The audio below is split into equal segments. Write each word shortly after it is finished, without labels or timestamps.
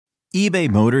eBay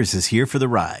Motors is here for the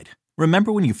ride.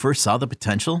 Remember when you first saw the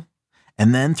potential?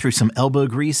 And then through some elbow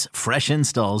grease, fresh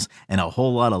installs, and a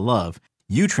whole lot of love,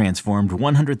 you transformed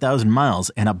 100,000 miles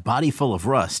and a body full of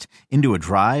rust into a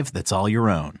drive that's all your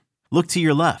own. Look to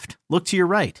your left. Look to your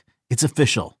right. It's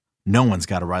official. No one's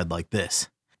got a ride like this.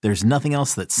 There's nothing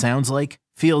else that sounds like,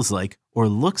 feels like, or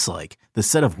looks like the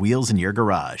set of wheels in your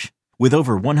garage. With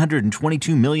over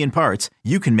 122 million parts,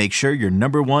 you can make sure your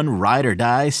number one ride or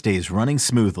die stays running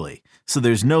smoothly. So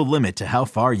there's no limit to how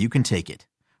far you can take it.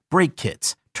 Brake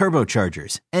kits,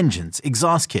 turbochargers, engines,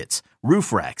 exhaust kits,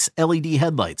 roof racks, LED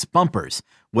headlights, bumpers,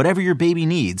 whatever your baby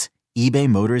needs, eBay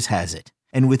Motors has it.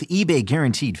 And with eBay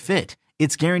Guaranteed Fit,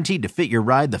 it's guaranteed to fit your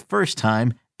ride the first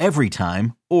time, every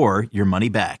time, or your money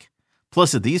back.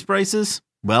 Plus at these prices,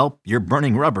 well, you're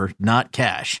burning rubber, not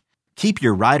cash. Keep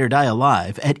your ride or die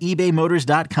alive at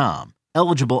ebaymotors.com.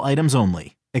 Eligible items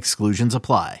only. Exclusions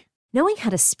apply. Knowing how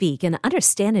to speak and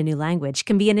understand a new language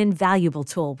can be an invaluable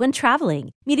tool when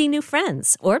traveling, meeting new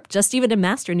friends, or just even to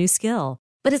master a new skill.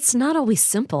 But it's not always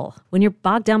simple when you're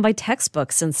bogged down by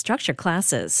textbooks and structured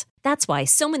classes. That's why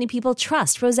so many people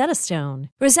trust Rosetta Stone.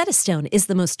 Rosetta Stone is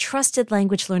the most trusted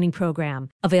language learning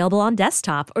program, available on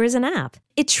desktop or as an app.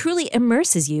 It truly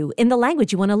immerses you in the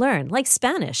language you want to learn, like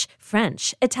Spanish,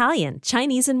 French, Italian,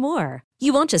 Chinese, and more.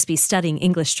 You won't just be studying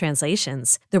English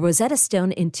translations. The Rosetta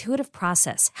Stone intuitive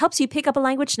process helps you pick up a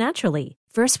language naturally,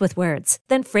 first with words,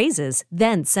 then phrases,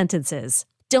 then sentences.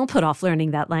 Don't put off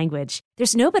learning that language.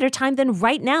 There's no better time than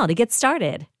right now to get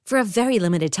started. For a very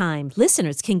limited time,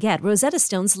 listeners can get Rosetta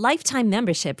Stone's lifetime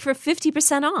membership for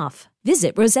 50% off.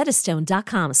 Visit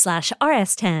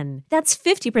rosettastone.com/rs10. That's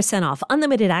 50% off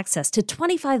unlimited access to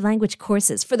 25 language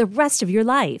courses for the rest of your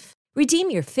life. Redeem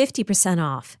your 50%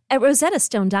 off at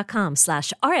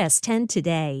rosettastone.com/rs10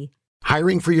 today.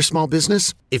 Hiring for your small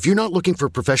business? If you're not looking for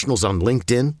professionals on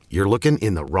LinkedIn, you're looking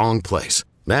in the wrong place.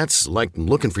 That's like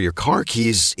looking for your car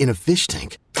keys in a fish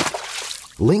tank.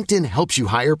 LinkedIn helps you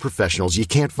hire professionals you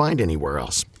can't find anywhere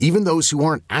else, even those who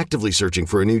aren't actively searching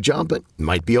for a new job but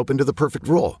might be open to the perfect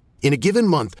role. In a given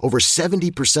month, over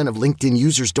 70% of LinkedIn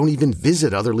users don't even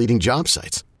visit other leading job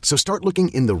sites. So start looking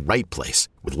in the right place.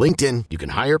 With LinkedIn, you can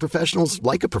hire professionals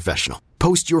like a professional.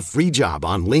 Post your free job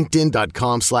on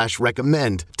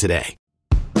linkedin.com/recommend today.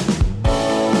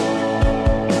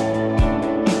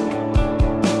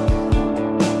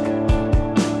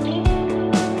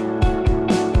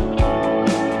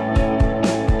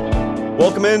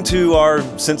 Welcome into our,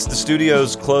 since the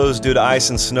studio's closed due to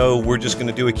ice and snow, we're just going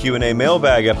to do a Q&A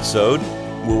mailbag episode.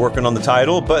 We're working on the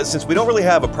title, but since we don't really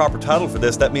have a proper title for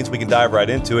this, that means we can dive right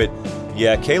into it.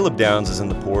 Yeah, Caleb Downs is in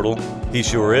the portal. He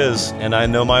sure is. And I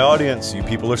know my audience, you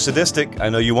people are sadistic. I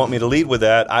know you want me to lead with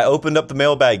that. I opened up the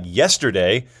mailbag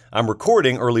yesterday. I'm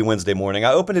recording early Wednesday morning.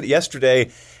 I opened it yesterday,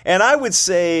 and I would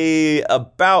say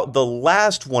about the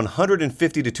last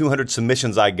 150 to 200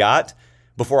 submissions I got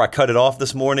before I cut it off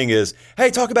this morning is, hey,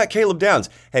 talk about Caleb Downs.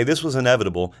 Hey, this was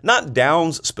inevitable. Not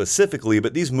Downs specifically,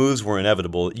 but these moves were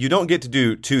inevitable. You don't get to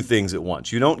do two things at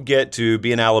once. You don't get to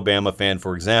be an Alabama fan,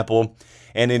 for example,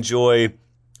 and enjoy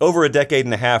over a decade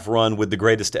and a half run with the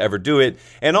greatest to ever do it,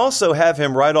 and also have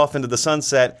him ride off into the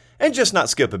sunset and just not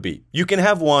skip a beat. You can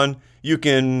have one, you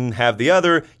can have the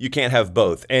other, you can't have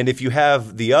both. And if you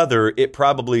have the other, it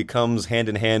probably comes hand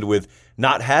in hand with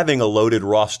not having a loaded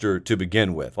roster to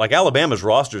begin with. Like Alabama's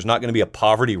roster is not going to be a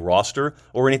poverty roster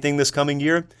or anything this coming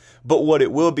year, but what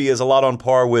it will be is a lot on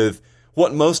par with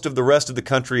what most of the rest of the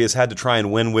country has had to try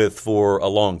and win with for a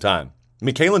long time. I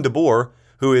mean, Kalen DeBoer,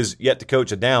 who is yet to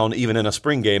coach a down even in a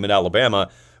spring game at Alabama,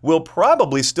 will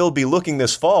probably still be looking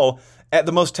this fall at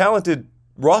the most talented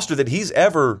roster that he's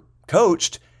ever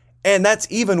coached, and that's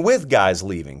even with guys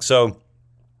leaving. So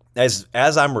as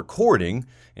I'm recording,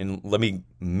 and let me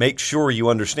make sure you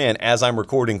understand, as I'm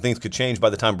recording, things could change by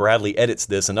the time Bradley edits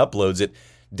this and uploads it.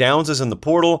 Downs is in the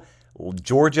portal.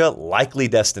 Georgia, likely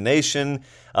destination.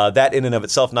 That in and of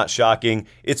itself, not shocking.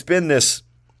 It's been this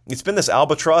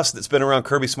albatross that's been around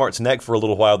Kirby Smart's neck for a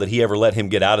little while that he ever let him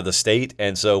get out of the state.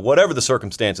 And so whatever the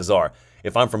circumstances are,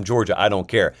 if I'm from Georgia, I don't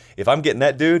care. If I'm getting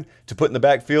that dude to put in the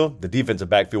backfield, the defensive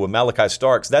backfield with Malachi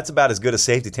Starks, that's about as good a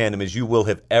safety tandem as you will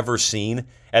have ever seen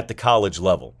at the college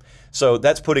level. So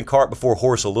that's putting cart before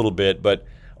horse a little bit, but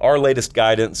our latest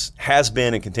guidance has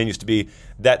been and continues to be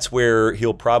that's where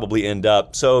he'll probably end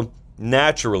up. So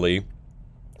naturally,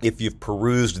 if you've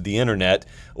perused the internet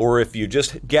or if you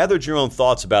just gathered your own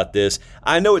thoughts about this,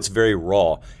 I know it's very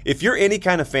raw. If you're any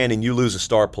kind of fan and you lose a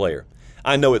star player,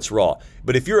 I know it's raw.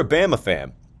 But if you're a Bama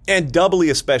fan, and doubly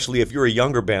especially if you're a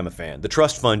younger Bama fan, the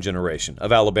trust fund generation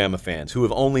of Alabama fans who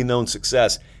have only known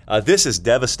success, this is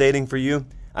devastating for you.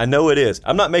 I know it is.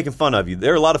 I'm not making fun of you.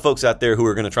 There are a lot of folks out there who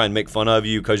are going to try and make fun of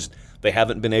you because they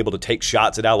haven't been able to take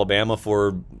shots at Alabama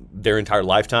for their entire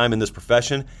lifetime in this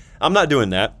profession. I'm not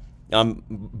doing that. I'm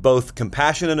both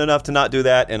compassionate enough to not do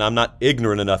that, and I'm not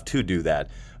ignorant enough to do that.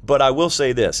 But I will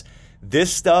say this.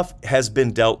 This stuff has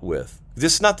been dealt with.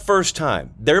 This is not the first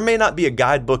time. There may not be a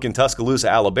guidebook in Tuscaloosa,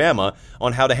 Alabama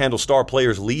on how to handle star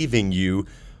players leaving you,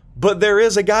 but there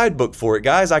is a guidebook for it,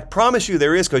 guys. I promise you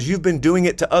there is, because you've been doing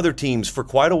it to other teams for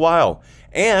quite a while.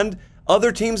 And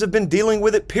other teams have been dealing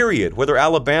with it, period. Whether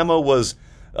Alabama was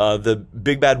the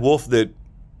big bad wolf that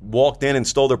walked in and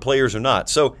stole their players or not.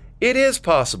 So it is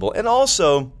possible. And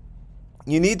also,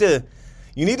 you need to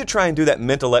try and do that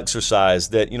mental exercise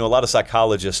that, a lot of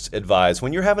psychologists advise.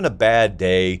 When you're having a bad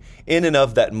day, in and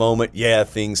of that moment, yeah,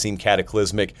 things seem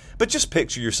cataclysmic, but just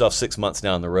picture yourself 6 months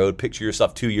down the road, picture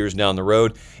yourself 2 years down the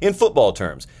road in football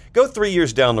terms. Go 3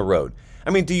 years down the road. I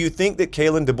mean, do you think that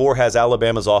Kalen DeBoer has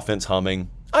Alabama's offense humming?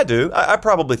 I do. I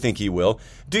probably think he will.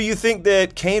 Do you think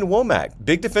that Kane Womack,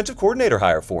 big defensive coordinator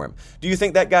hire for him, do you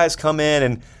think that guy's come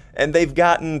in and they've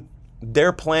gotten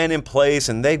their plan in place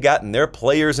and they've gotten their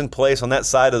players in place on that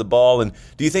side of the ball? And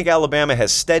do you think Alabama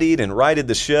has steadied and righted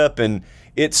the ship and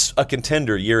it's a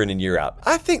contender year in and year out?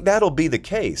 I think that'll be the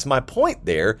case. My point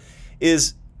there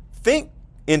is, think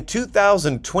in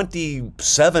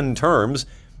 2027 terms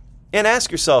and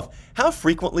ask yourself, how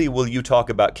frequently will you talk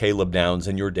about Caleb Downs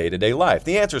in your day-to-day life?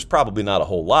 The answer is probably not a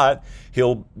whole lot.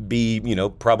 He'll be,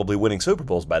 probably winning Super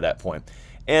Bowls by that point.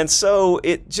 And so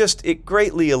it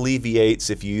greatly alleviates,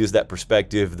 if you use that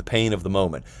perspective, the pain of the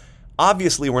moment.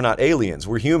 Obviously, we're not aliens.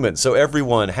 We're humans, so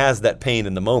everyone has that pain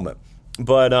in the moment.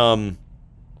 But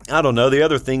I don't know. The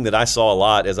other thing that I saw a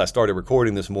lot as I started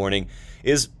recording this morning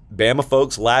is Bama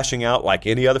folks lashing out like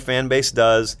any other fan base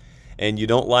does, and you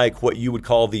don't like what you would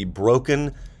call the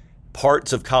broken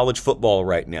parts of college football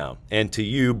right now. And to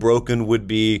you, broken would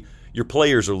be your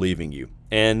players are leaving you,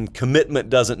 and commitment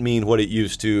doesn't mean what it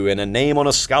used to, and a name on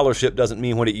a scholarship doesn't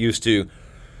mean what it used to.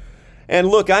 And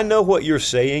look, I know what you're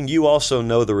saying. You also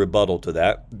know the rebuttal to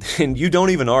that, and you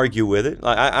don't even argue with it.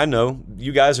 I know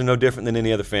you guys are no different than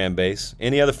any other fan base.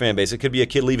 Any other fan base. It could be a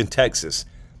kid leaving Texas,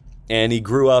 and he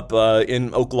grew up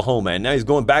in Oklahoma, and now he's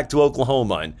going back to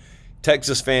Oklahoma, and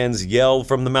Texas fans yell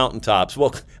from the mountaintops,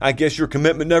 well, I guess your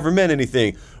commitment never meant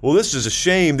anything. Well, this is a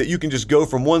shame that you can just go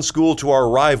from one school to our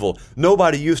rival.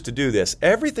 Nobody used to do this.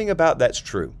 Everything about that's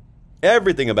true.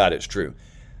 Everything about it's true.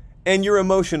 And your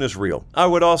emotion is real. I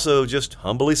would also just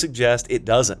humbly suggest it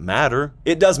doesn't matter.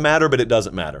 It does matter, but it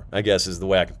doesn't matter, I guess is the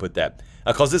way I can put that.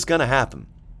 Because it's going to happen.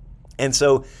 And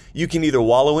so you can either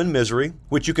wallow in misery,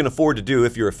 which you can afford to do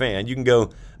if you're a fan. You can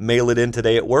go mail it in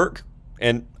today at work.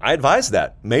 And I advise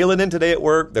that. Mail it in today at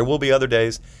work. There will be other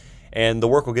days, and the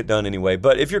work will get done anyway.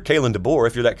 But if you're Kalen DeBoer,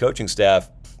 if you're that coaching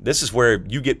staff, this is where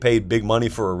you get paid big money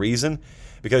for a reason,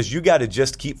 because you got to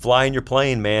just keep flying your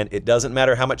plane, man. It doesn't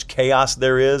matter how much chaos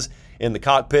there is in the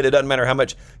cockpit. It doesn't matter how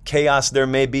much chaos there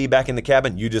may be back in the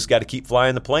cabin. You just got to keep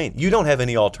flying the plane. You don't have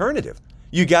any alternative.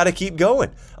 You got to keep going.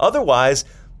 Otherwise,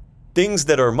 things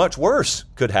that are much worse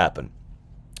could happen.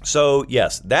 So,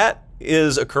 yes, that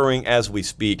is occurring as we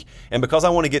speak. And because I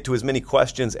want to get to as many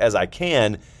questions as I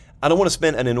can, I don't want to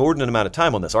spend an inordinate amount of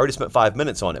time on this. I already spent 5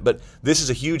 minutes on it, but this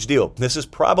is a huge deal. This is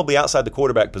probably outside the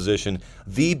quarterback position,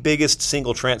 the biggest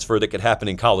single transfer that could happen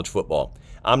in college football.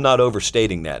 I'm not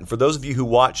overstating that. And for those of you who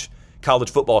watch college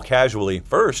football casually,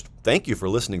 first, thank you for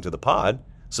listening to the pod.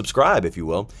 Subscribe, if you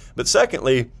will. But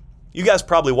secondly, you guys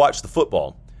probably watch the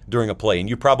football during a play, and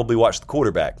you probably watch the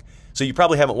quarterback. So you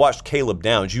probably haven't watched Caleb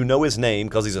Downs. You know his name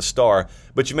because he's a star,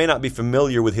 but you may not be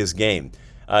familiar with his game.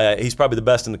 He's probably the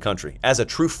best in the country. As a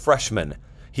true freshman,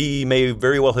 he may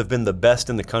very well have been the best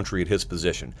in the country at his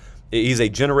position. He's a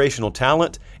generational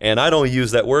talent, and I don't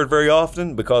use that word very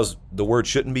often because the word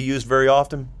shouldn't be used very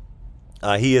often.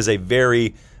 He is a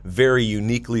very, very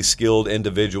uniquely skilled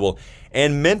individual,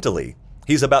 and mentally,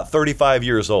 he's about 35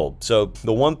 years old. So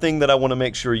the one thing that I want to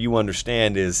make sure you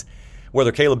understand is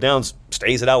whether Caleb Downs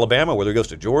stays at Alabama, whether he goes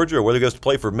to Georgia, or whether he goes to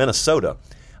play for Minnesota,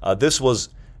 this was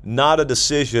not a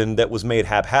decision that was made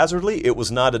haphazardly. It was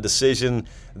not a decision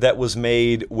that was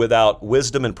made without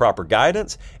wisdom and proper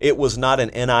guidance. It was not an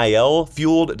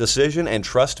NIL-fueled decision, and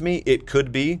trust me, it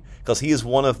could be, because he is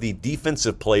one of the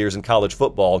defensive players in college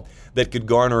football that could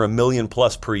garner $1 million+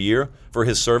 per year for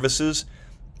his services.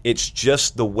 It's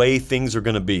just the way things are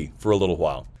going to be for a little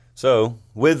while. So,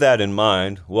 with that in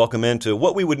mind, welcome into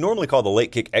what we would normally call the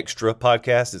Late Kick Extra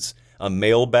podcast. It's a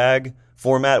mailbag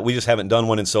format. We just haven't done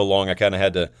one in so long, I kind of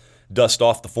had to dust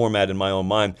off the format in my own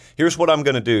mind. Here's what I'm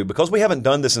going to do. Because we haven't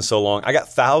done this in so long, I got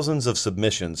thousands of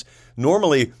submissions.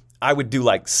 Normally, I would do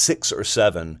like 6 or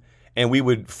 7, and we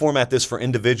would format this for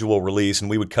individual release, and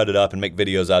we would cut it up and make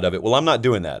videos out of it. Well, I'm not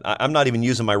doing that. I'm not even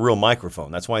using my real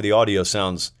microphone. That's why the audio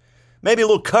sounds maybe a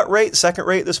little cut rate, second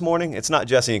rate this morning. It's not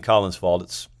Jesse and Colin's fault.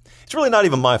 It's really not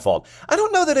even my fault. I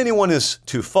don't know that anyone is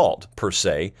to fault, per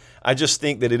se. I just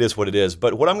think that it is what it is.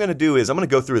 But what I'm going to do is I'm going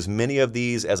to go through as many of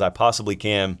these as I possibly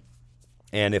can.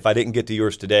 And if I didn't get to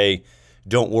yours today,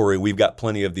 don't worry. We've got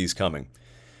plenty of these coming.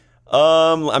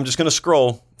 I'm just going to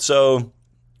scroll. So,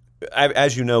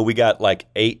 as you know, we got like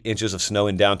 8 inches of snow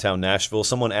in downtown Nashville.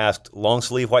 Someone asked, long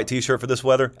sleeve white t-shirt for this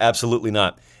weather? Absolutely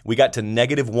not. We got to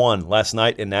 -1 last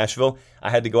night in Nashville. I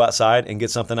had to go outside and get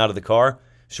something out of the car,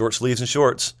 short sleeves and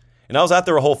shorts. And I was out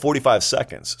there a whole 45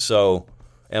 seconds. So,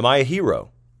 am I a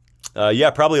hero?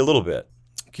 Yeah, probably a little bit.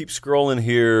 Keep scrolling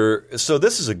here. So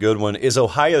this is a good one. Is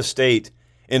Ohio State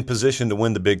in position to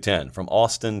win the Big Ten? From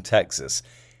Austin, Texas.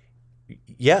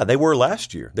 Yeah, they were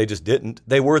last year. They just didn't.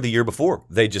 They were the year before.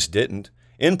 They just didn't.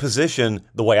 In position,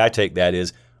 the way I take that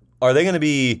is, are they going to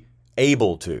be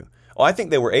able to? Oh, I think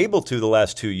they were able to the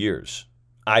last 2 years.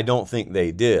 I don't think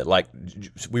they did. Like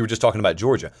we were just talking about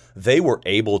Georgia. They were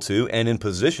able to and in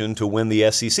position to win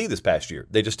the SEC this past year.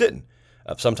 They just didn't.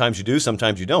 Sometimes you do,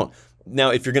 sometimes you don't.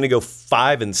 Now, if you're going to go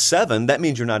 5-7, that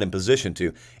means you're not in position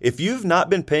to. If you've not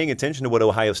been paying attention to what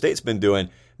Ohio State's been doing,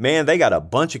 man, they got a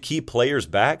bunch of key players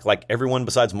back, like everyone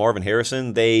besides Marvin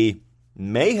Harrison. They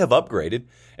may have upgraded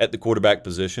at the quarterback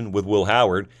position with Will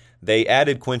Howard. They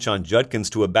added Quinshon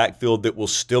Judkins to a backfield that will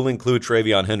still include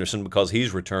Travion Henderson because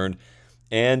he's returned.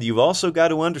 And you've also got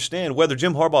to understand whether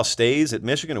Jim Harbaugh stays at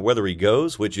Michigan or whether he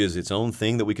goes, which is its own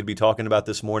thing that we could be talking about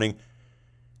this morning.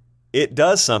 It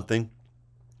does something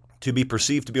to be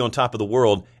perceived to be on top of the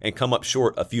world and come up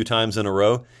short a few times in a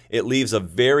row. It leaves a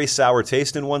very sour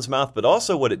taste in one's mouth, but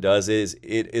also what it does is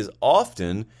it is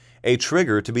often a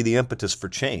trigger to be the impetus for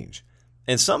change.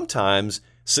 And sometimes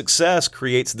success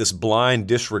creates this blind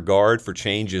disregard for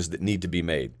changes that need to be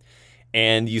made.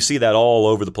 And you see that all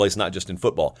over the place, not just in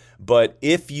football. But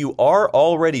if you are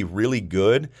already really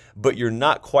good, but you're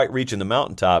not quite reaching the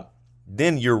mountaintop,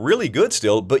 then you're really good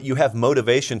still, but you have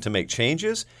motivation to make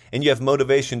changes, and you have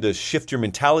motivation to shift your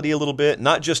mentality a little bit,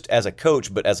 not just as a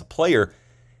coach, but as a player.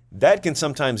 That can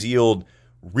sometimes yield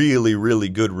really, really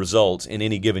good results in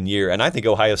any given year. And I think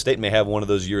Ohio State may have one of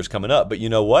those years coming up. But you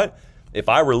know what? If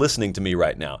I were listening to me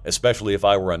right now, especially if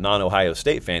I were a non-Ohio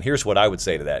State fan, here's what I would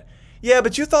say to that. Yeah,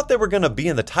 but you thought they were going to be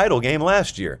in the title game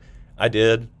last year. I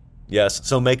did. Yes,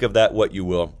 so make of that what you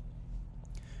will.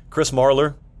 Chris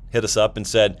Marler hit us up and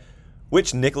said,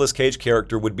 which Nicolas Cage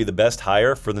character would be the best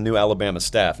hire for the new Alabama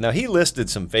staff? Now, he listed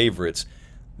some favorites.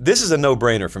 This is a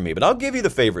no-brainer for me, but I'll give you the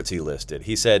favorites he listed.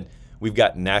 He said, we've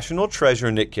got National Treasure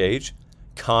Nick Cage,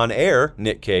 Con Air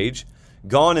Nick Cage,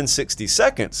 Gone in 60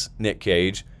 Seconds Nick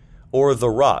Cage, or The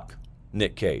Rock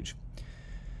Nick Cage.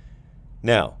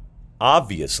 Now,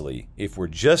 obviously, if we're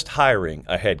just hiring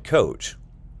a head coach,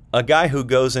 a guy who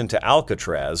goes into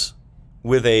Alcatraz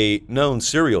with a known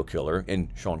serial killer in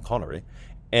Sean Connery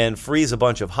and frees a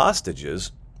bunch of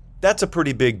hostages, that's a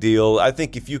pretty big deal. I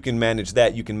think if you can manage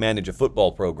that, you can manage a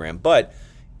football program. But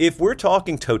if we're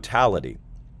talking totality,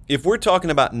 if we're talking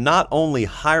about not only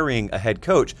hiring a head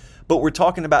coach, but we're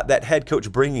talking about that head coach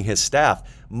bringing his staff,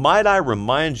 might I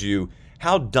remind you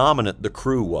how dominant the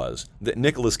crew was that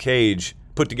Nicolas Cage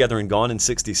put together in Gone in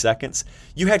 60 Seconds?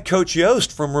 You had Coach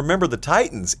Yost from Remember the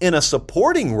Titans in a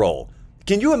supporting role.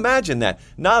 Can you imagine that?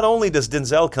 Not only does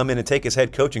Denzel come in and take his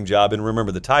head coaching job and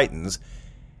Remember the Titans,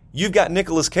 you've got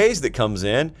Nicolas Cage that comes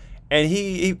in and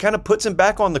he kind of puts him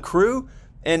back on the crew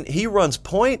and he runs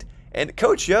point. And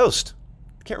Coach Yost,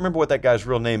 I can't remember what that guy's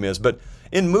real name is, but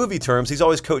in movie terms, he's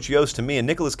always Coach Yost to me. And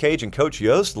Nicolas Cage and Coach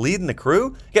Yost leading the crew.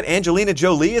 You got Angelina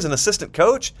Jolie as an assistant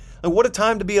coach. Like, what a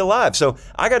time to be alive. So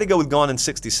I got to go with Gone in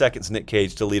 60 Seconds Nick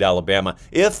Cage to lead Alabama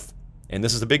if, and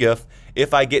this is a big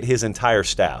if I get his entire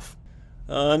staff.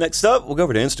 Next up, we'll go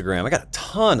over to Instagram. I got a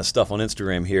ton of stuff on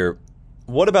Instagram here.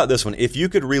 What about this one? If you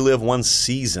could relive one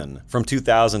season from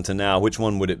 2000 to now, which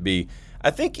one would it be? I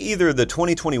think either the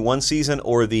 2021 season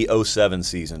or the 07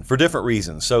 season for different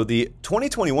reasons. So the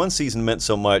 2021 season meant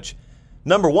so much,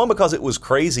 number one, because it was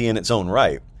crazy in its own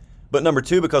right. But number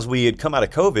two, because we had come out of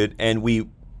COVID and we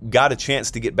got a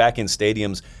chance to get back in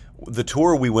stadiums. The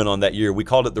tour we went on that year, we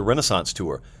called it the Renaissance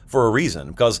Tour for a reason,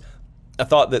 because I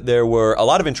thought that there were a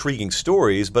lot of intriguing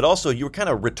stories, but also you were kind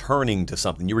of returning to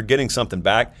something. You were getting something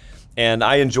back, and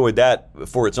I enjoyed that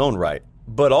for its own right.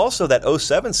 But also that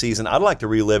 07 season, I'd like to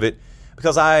relive it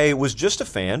because I was just a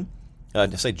fan.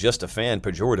 To say just a fan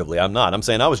pejoratively, I'm not. I'm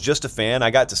saying I was just a fan. I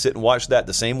got to sit and watch that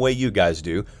the same way you guys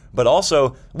do. But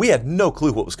also, we had no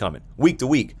clue what was coming week to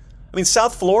week. I mean,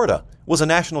 South Florida was a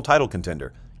national title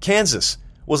contender. Kansas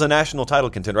was a national title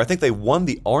contender. I think they won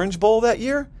the Orange Bowl that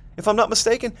year, if I'm not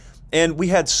mistaken. And we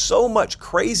had so much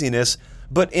craziness,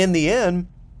 but in the end,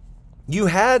 you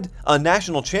had a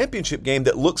national championship game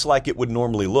that looks like it would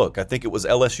normally look. I think it was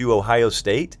LSU Ohio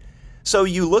State. So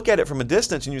you look at it from a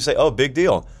distance and you say, oh, big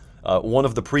deal. One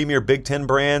of the premier Big Ten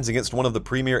brands against one of the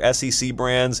premier SEC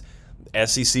brands.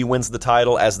 SEC wins the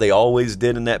title, as they always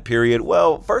did in that period.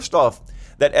 Well, first off,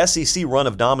 that SEC run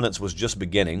of dominance was just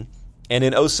beginning. And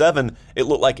in 2007, it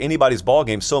looked like anybody's ball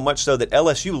game, so much so that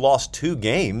LSU lost 2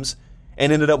 games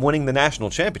and ended up winning the national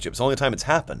championship. It's the only time it's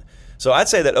happened. So I'd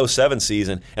say that 2007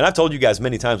 season, and I've told you guys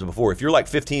many times before, if you're like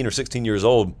 15 or 16 years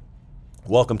old,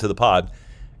 welcome to the pod.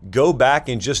 Go back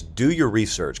and just do your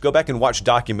research. Go back and watch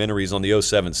documentaries on the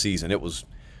 2007 season. It was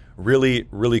really,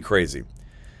 really crazy.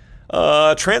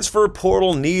 Transfer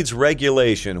portal needs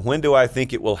regulation. When do I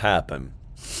think it will happen?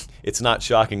 It's not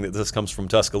shocking that this comes from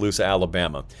Tuscaloosa,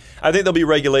 Alabama. I think there'll be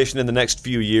regulation in the next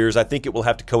few years. I think it will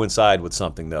have to coincide with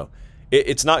something, though.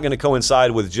 It's not going to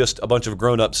coincide with just a bunch of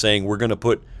grown-ups saying we're going to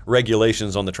put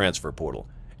regulations on the transfer portal.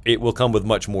 It will come with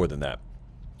much more than that.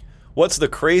 What's the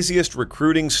craziest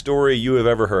recruiting story you have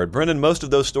ever heard? Brendan, most of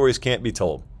those stories can't be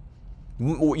told.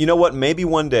 You know what? Maybe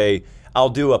one day I'll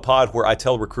do a pod where I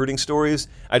tell recruiting stories.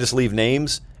 I just leave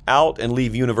names out and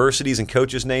leave universities and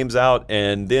coaches' names out,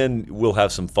 and then we'll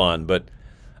have some fun. But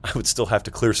I would still have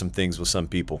to clear some things with some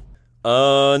people.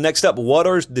 Next up, what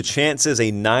are the chances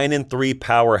a 9-3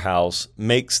 powerhouse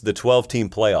makes the 12-team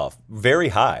playoff? Very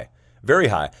high. Very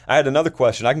high. I had another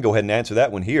question. I can go ahead and answer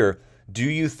that one here. Do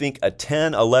you think a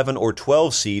 10, 11, or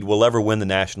 12 seed will ever win the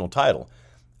national title?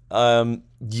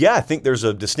 Yeah, I think there's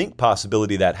a distinct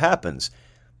possibility that happens.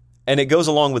 And it goes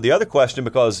along with the other question,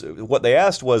 because what they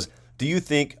asked was, do you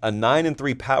think a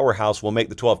 9-3 powerhouse will make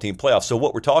the 12-team playoff? So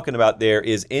what we're talking about there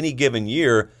is any given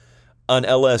year, an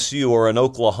LSU or an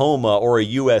Oklahoma or a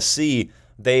USC,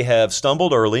 they have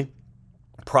stumbled early,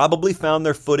 probably found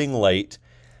their footing late,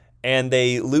 and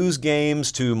they lose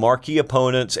games to marquee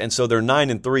opponents, and so their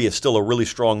 9-3 is still a really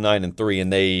strong 9-3,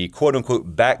 and they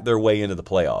quote-unquote back their way into the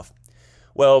playoff.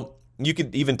 Well, you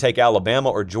could even take Alabama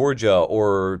or Georgia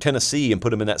or Tennessee and put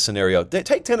them in that scenario.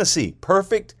 Take Tennessee,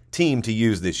 perfect team to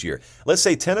use this year. Let's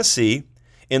say Tennessee,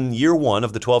 in year one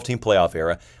of the 12-team playoff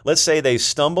era, let's say they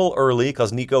stumble early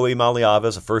because Nico Imaliava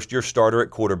is a first-year starter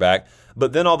at quarterback,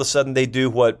 but then all of a sudden they do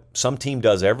what some team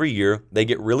does every year. They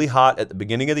get really hot at the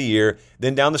beginning of the year.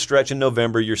 Then down the stretch in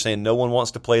November, you're saying no one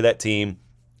wants to play that team.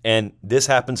 And this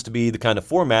happens to be the kind of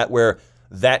format where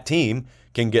that team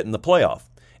can get in the playoff.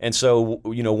 And so,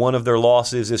 one of their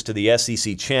losses is to the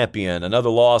SEC champion. Another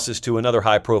loss is to another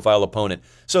high-profile opponent.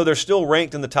 So they're still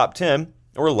ranked in the top 10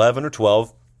 or 11 or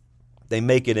 12. They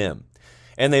make it in.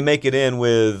 And they make it in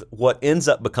with what ends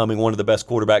up becoming one of the best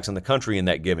quarterbacks in the country in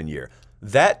that given year.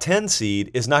 That 10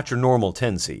 seed is not your normal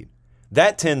 10 seed.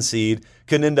 That 10 seed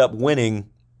can end up winning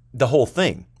the whole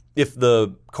thing if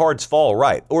the cards fall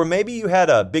right. Or maybe you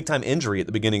had a big-time injury at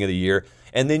the beginning of the year,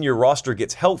 and then your roster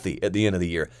gets healthy at the end of the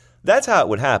year. That's how it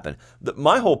would happen.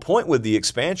 My whole point with the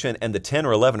expansion and the 10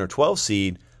 or 11 or 12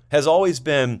 seed has always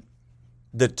been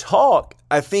the talk,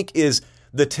 I think, is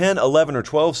the 10, 11, or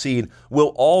 12 seed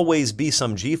will always be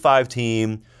some G5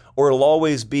 team, or it'll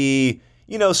always be,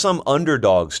 some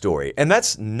underdog story. And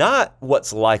that's not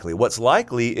what's likely. What's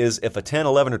likely is if a 10,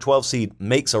 11, or 12 seed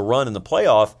makes a run in the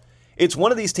playoff, it's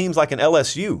one of these teams like an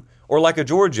LSU or like a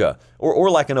Georgia or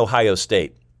like an Ohio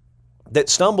State that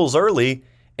stumbles early,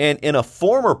 and in a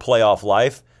former playoff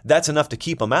life, that's enough to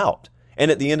keep them out.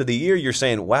 And at the end of the year, you're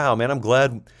saying, wow, man, I'm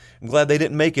glad they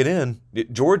didn't make it in.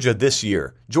 Georgia this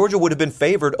year. Georgia would have been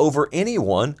favored over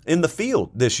anyone in the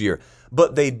field this year,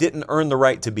 but they didn't earn the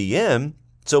right to be in,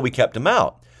 so we kept them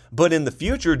out. But in the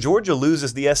future, Georgia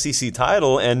loses the SEC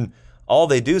title, and all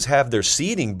they do is have their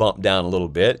seeding bumped down a little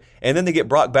bit, and then they get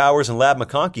Brock Bowers and Lab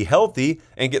McConkey healthy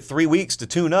and get 3 weeks to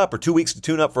tune up or 2 weeks to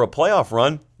tune up for a playoff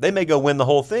run. They may go win the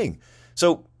whole thing.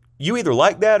 So you either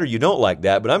like that or you don't like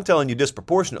that, but I'm telling you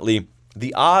disproportionately,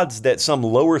 the odds that some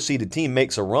lower-seeded team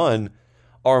makes a run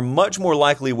are much more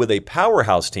likely with a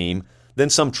powerhouse team than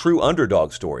some true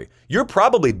underdog story. You're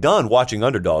probably done watching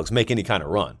underdogs make any kind of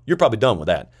run. You're probably done with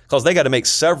that because they got to make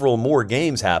several more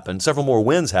games happen, several more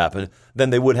wins happen than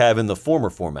they would have in the former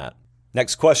format.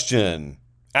 Next question.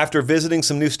 After visiting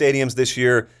some new stadiums this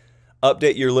year,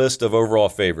 update your list of overall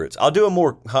favorites. I'll do a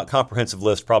more comprehensive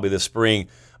list probably this spring,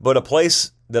 but a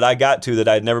place that I got to that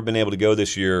I'd never been able to go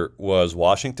this year was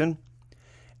Washington.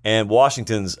 And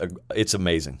Washington's, it's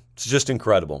amazing. It's just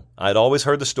incredible. I'd always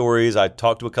heard the stories. I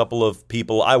talked to a couple of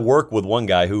people. I worked with one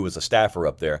guy who was a staffer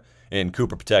up there in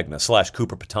Cooper Patagna /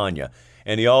 Cooper Patania.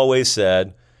 And he always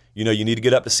said, you need to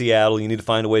get up to Seattle, you need to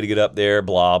find a way to get up there,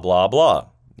 blah, blah, blah.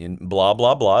 And blah,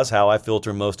 blah, blah is how I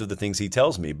filter most of the things he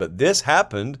tells me. But this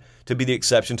happened to be the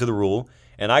exception to the rule.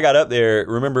 And I got up there,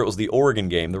 remember it was the Oregon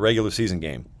game, the regular season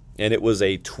game. And it was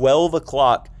a 12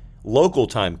 o'clock local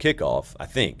time kickoff, I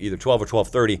think, either 12 or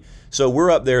 12:30. So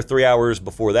we're up there 3 hours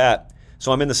before that.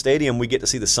 So I'm in the stadium. We get to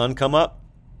see the sun come up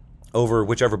over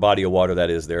whichever body of water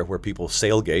that is there where people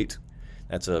sailgate.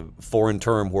 That's a foreign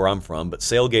term where I'm from, but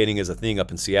sailgating is a thing up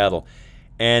in Seattle.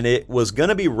 And it was going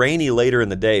to be rainy later in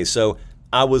the day. So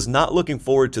I was not looking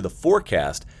forward to the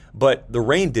forecast, but the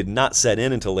rain did not set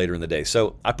in until later in the day.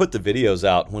 So I put the videos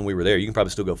out when we were there. You can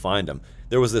probably still go find them.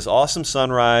 There was this awesome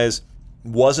sunrise,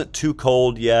 wasn't too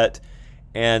cold yet,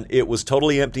 and it was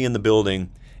totally empty in the building,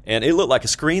 and it looked like a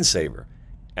screensaver.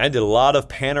 I did a lot of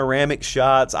panoramic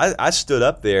shots. I stood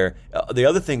up there. The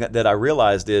other thing that I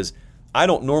realized is I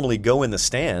don't normally go in the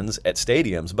stands at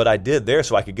stadiums, but I did there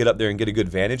so I could get up there and get a good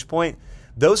vantage point.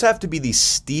 Those have to be the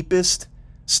steepest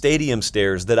stadium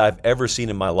stairs that I've ever seen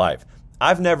in my life.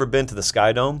 I've never been to the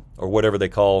Sky Dome or whatever they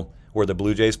call where the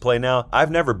Blue Jays play now. I've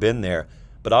never been there,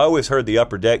 but I always heard the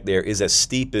upper deck there is as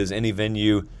steep as any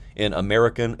venue in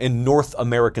North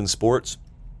American sports.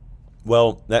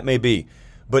 Well, that may be,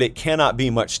 but it cannot be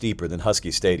much steeper than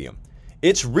Husky Stadium.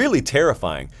 It's really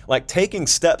terrifying. Like taking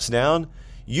steps down,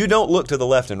 you don't look to the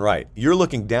left and right. You're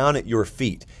looking down at your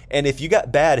feet. And if you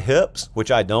got bad hips,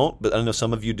 which I don't, but I know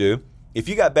some of you do, if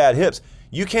you got bad hips,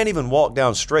 you can't even walk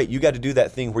down straight. You got to do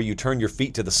that thing where you turn your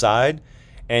feet to the side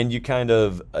and you kind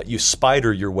of, you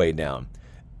spider your way down.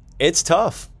 It's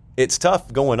tough. It's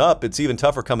tough going up. It's even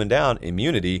tougher coming down,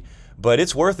 immunity, but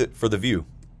it's worth it for the view.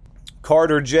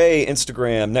 Carter J,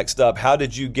 Instagram, next up, how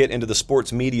did you get into the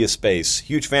sports media space?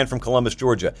 Huge fan from Columbus,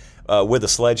 Georgia, with a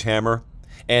sledgehammer.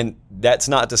 And that's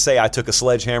not to say I took a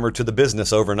sledgehammer to the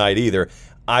business overnight either.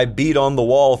 I beat on the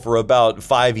wall for about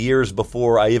 5 years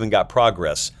before I even got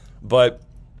progress, but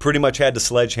pretty much had to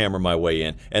sledgehammer my way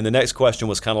in. And the next question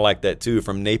was kind of like that too,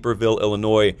 from Naperville,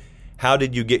 Illinois. How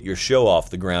did you get your show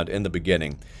off the ground in the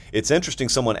beginning? It's interesting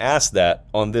someone asked that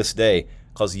on this day,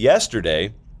 because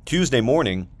yesterday, Tuesday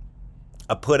morning,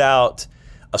 I put out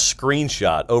a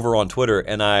screenshot over on Twitter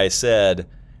and I said,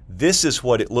 this is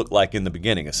what it looked like in the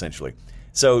beginning, essentially.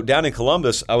 So down in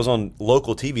Columbus, I was on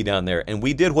local TV down there, and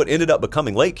we did what ended up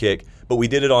becoming Late Kick, but we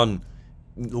did it on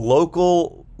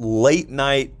local late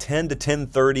night 10 to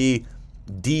 10:30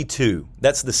 D2.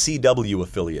 That's the CW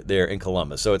affiliate there in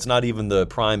Columbus. So it's not even the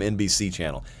prime NBC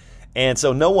channel. And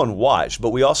so no one watched,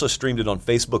 but we also streamed it on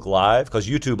Facebook Live because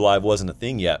YouTube Live wasn't a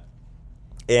thing yet.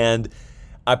 And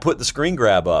I put the screen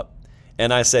grab up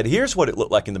and I said, here's what it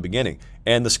looked like in the beginning.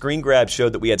 And the screen grab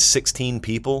showed that we had 16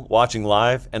 people watching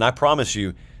live. And I promise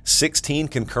you, 16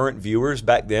 concurrent viewers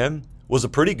back then was a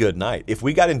pretty good night. If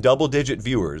we got in double-digit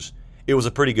viewers, it was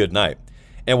a pretty good night.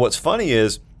 And what's funny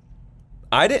is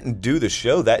I didn't do the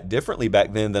show that differently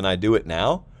back then than I do it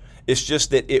now. It's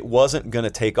just that it wasn't going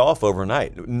to take off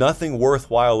overnight. Nothing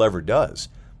worthwhile ever does.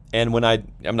 And when I'm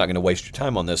not going to waste your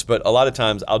time on this, but a lot of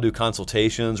times I'll do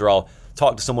consultations or I'll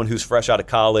talk to someone who's fresh out of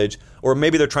college, or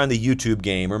maybe they're trying the YouTube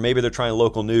game, or maybe they're trying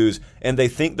local news, and they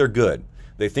think they're good.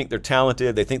 They think they're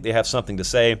talented. They think they have something to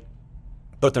say,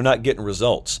 but they're not getting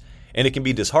results. And it can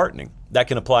be disheartening. That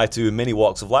can apply to many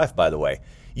walks of life, by the way.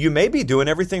 You may be doing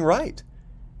everything right.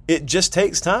 It just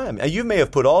takes time. You may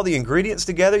have put all the ingredients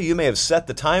together. You may have set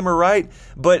the timer right,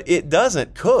 but it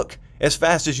doesn't cook as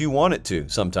fast as you want it to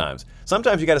sometimes.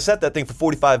 Sometimes you got to set that thing for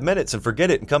 45 minutes and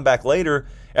forget it and come back later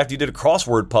after you did a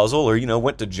crossword puzzle or,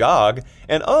 went to jog,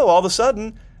 and all of a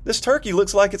sudden, this turkey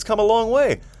looks like it's come a long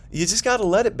way. You just got to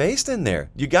let it baste in there.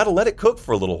 You got to let it cook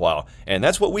for a little while, and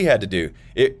that's what we had to do.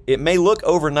 It may look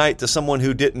overnight to someone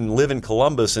who didn't live in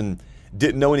Columbus and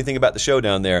didn't know anything about the show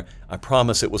down there. I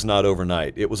promise it was not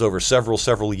overnight. It was over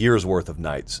several years worth of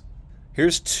nights.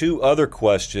 Here's two other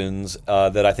questions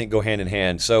that I think go hand in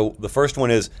hand. So the first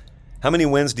one is, how many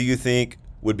wins do you think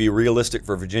would be realistic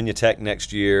for Virginia Tech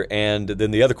next year? And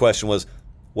then the other question was,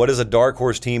 what is a dark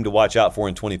horse team to watch out for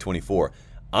in 2024?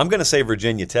 I'm going to say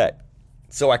Virginia Tech.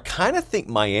 So I kind of think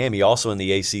Miami also in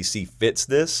the ACC fits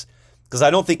this, because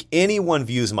I don't think anyone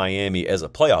views Miami as a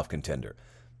playoff contender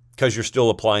because you're still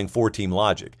applying 4-team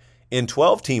logic. In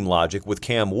 12-team logic with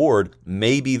Cam Ward,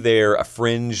 maybe they're a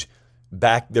fringe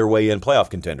back their way in playoff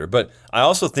contender. But I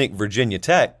also think Virginia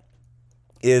Tech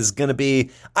is going to be,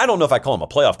 I don't know if I call them a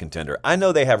playoff contender. I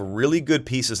know they have really good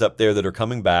pieces up there that are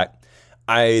coming back.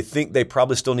 I think they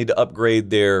probably still need to upgrade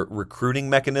their recruiting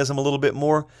mechanism a little bit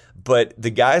more. But the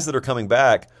guys that are coming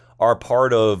back are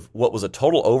part of what was a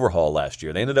total overhaul last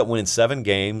year. They ended up winning 7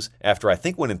 games after I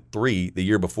think winning 3 the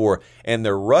year before. And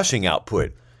their rushing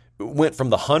output went from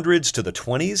the hundreds to the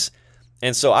 20s.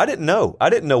 And so I didn't know. I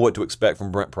didn't know what to expect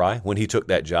from Brent Pry when he took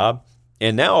that job.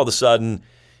 And now all of a sudden,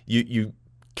 you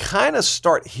kind of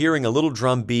start hearing a little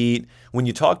drum beat. When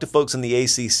you talk to folks in the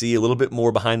ACC a little bit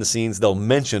more behind the scenes, they'll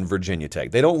mention Virginia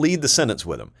Tech. They don't lead the sentence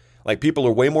with them. Like, people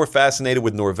are way more fascinated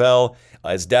with Norvell.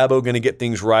 Is Dabo going to get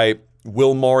things right?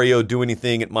 Will Mario do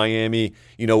anything at Miami?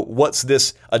 What's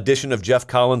this addition of Jeff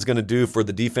Collins going to do for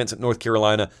the defense at North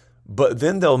Carolina? But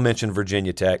then they'll mention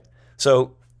Virginia Tech.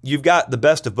 So you've got the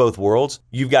best of both worlds.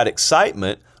 You've got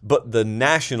excitement, but the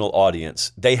national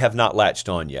audience, they have not latched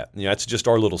on yet. It's just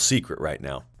our little secret right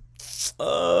now.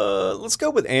 Let's go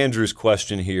with Andrew's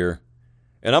question here.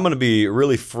 And I'm going to be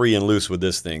really free and loose with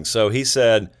this thing. So he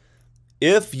said,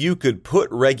 if you could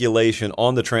put regulation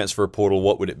on the transfer portal,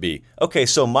 what would it be? Okay,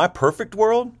 so my perfect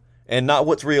world, and not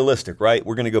what's realistic, right?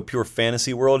 We're going to go pure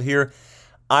fantasy world here.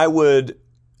 I would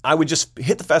just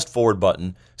hit the fast forward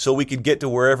button so we could get to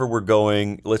wherever we're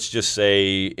going. Let's just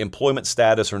say employment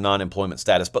status or non-employment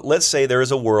status. But let's say there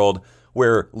is a world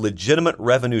where legitimate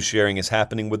revenue sharing is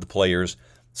happening with the players.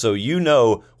 So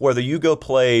whether you go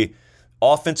play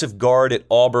offensive guard at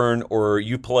Auburn or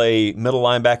you play middle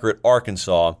linebacker at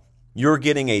Arkansas, you're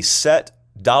getting a set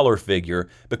dollar figure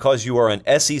because you are an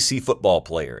SEC football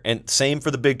player. And same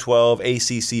for the Big 12,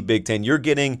 ACC, Big 10. You're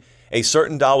getting a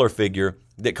certain dollar figure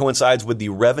that coincides with the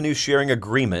revenue sharing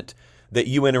agreement that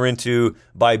you enter into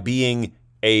by being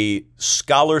a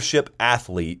scholarship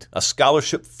athlete, a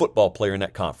scholarship football player in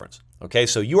that conference. Okay,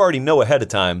 so you already know ahead of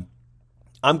time,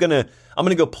 I'm gonna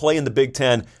go play in the Big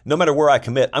 10. No matter where I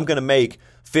commit, I'm gonna make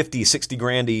 50, 60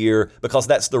 grand a year because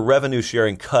that's the revenue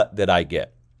sharing cut that I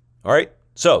get. All right,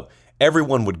 so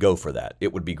everyone would go for that.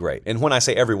 It would be great. And when I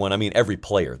say everyone, I mean every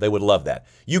player. They would love that.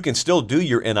 You can still do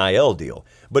your NIL deal,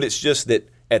 but it's just that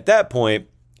at that point,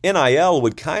 NIL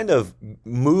would kind of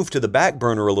move to the back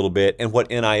burner a little bit, and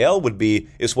what NIL would be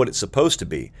is what it's supposed to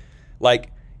be.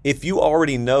 Like, if you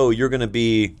already know you're going to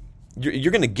get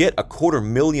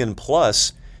 $250,000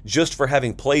 plus just for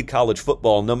having played college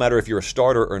football, no matter if you're a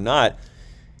starter or not,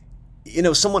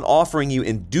 someone offering you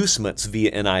inducements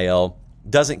via NIL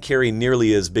doesn't carry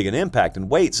nearly as big an impact and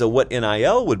weight. So what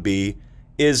NIL would be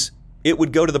is it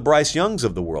would go to the Bryce Youngs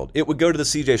of the world. It would go to the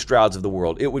CJ Strouds of the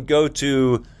world. It would go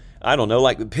to, I don't know,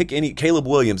 like pick any Caleb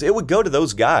Williams. It would go to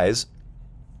those guys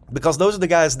because those are the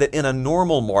guys that in a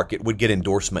normal market would get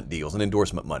endorsement deals and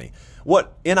endorsement money.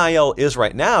 What NIL is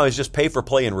right now is just pay for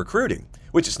play and recruiting,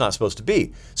 which it's not supposed to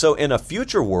be. So in a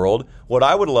future world, what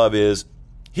I would love is,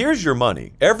 here's your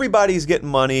money. Everybody's getting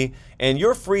money, and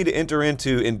you're free to enter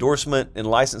into endorsement and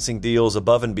licensing deals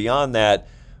above and beyond that.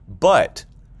 But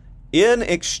in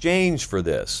exchange for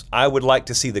this, I would like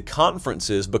to see the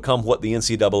conferences become what the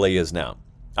NCAA is now.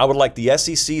 I would like the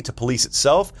SEC to police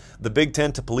itself, the Big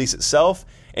Ten to police itself,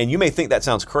 and you may think that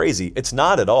sounds crazy. It's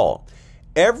not at all.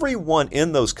 Everyone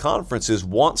in those conferences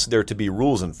wants there to be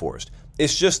rules enforced.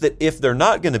 It's just that if they're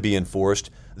not going to be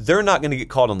enforced, they're not going to get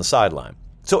caught on the sideline.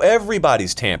 So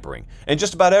everybody's tampering, and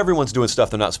just about everyone's doing stuff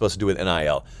they're not supposed to do with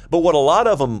NIL. But what a lot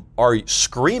of them are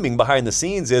screaming behind the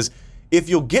scenes is, if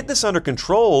you'll get this under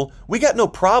control, we got no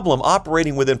problem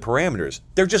operating within parameters.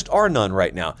 There just are none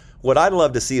right now. What I'd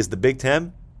love to see is the Big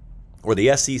Ten or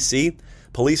the SEC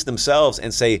police themselves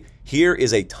and say, here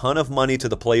is a ton of money to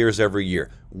the players every year.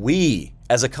 We,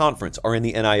 as a conference, are in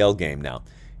the NIL game now.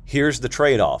 Here's the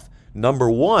trade-off. Number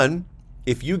one,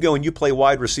 if you go and you play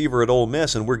wide receiver at Ole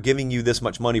Miss and we're giving you this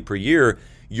much money per year,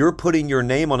 you're putting your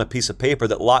name on a piece of paper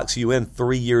that locks you in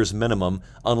 3 years minimum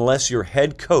unless your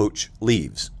head coach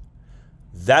leaves.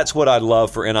 That's what I'd love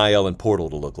for NIL and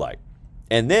portal to look like.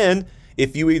 And then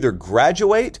if you either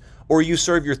graduate or you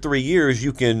serve your 3 years,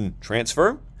 you can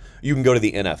transfer, you can go to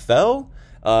the NFL,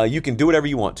 you can do whatever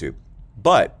you want to.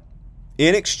 But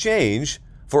in exchange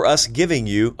for us giving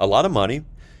you a lot of money,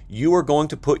 you are going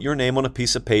to put your name on a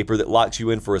piece of paper that locks you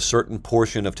in for a certain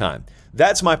portion of time.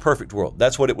 That's my perfect world.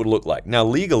 That's what it would look like. Now,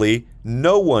 legally,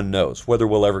 no one knows whether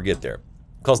we'll ever get there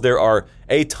because there are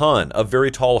a ton of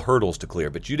very tall hurdles to clear.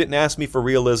 But you didn't ask me for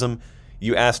realism.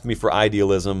 You asked me for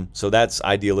idealism, so that's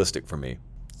idealistic for me.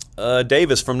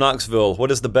 Davis from Knoxville,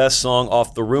 what is the best song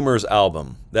off the Rumors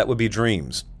album? That would be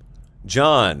Dreams.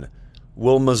 John,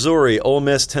 will Missouri, Ole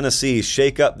Miss, Tennessee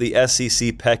shake up the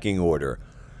SEC pecking order?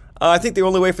 I think the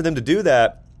only way for them to do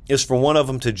that is for one of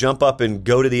them to jump up and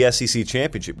go to the SEC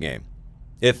championship game.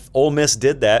 If Ole Miss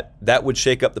did that, that would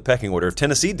shake up the pecking order. If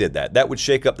Tennessee did that, that would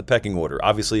shake up the pecking order.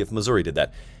 Obviously, if Missouri did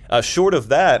that. Short of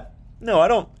that, no, I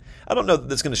don't know that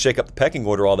that's going to shake up the pecking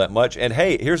order all that much. And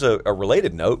hey, here's a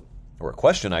related note, or a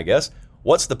question, I guess.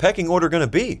 What's the pecking order going to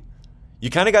be? you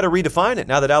kind of got to redefine it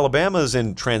now that Alabama's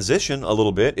in transition a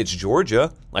little bit. It's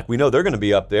Georgia. Like, we know they're going to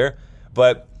be up there.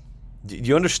 But do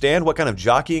you understand what kind of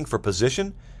jockeying for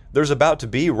position there's about to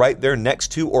be right there next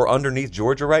to or underneath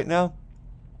Georgia right now?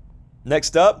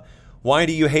 Next up, why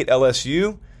do you hate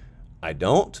LSU? I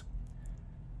don't.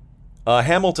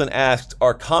 Hamilton asked,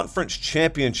 are conference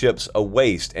championships a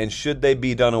waste, and should they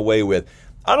be done away with?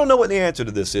 I don't know what the answer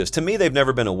to this is. To me, they've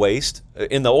never been a waste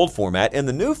in the old format. In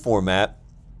the new format,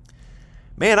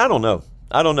 man, I don't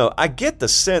know. I get the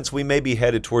sense we may be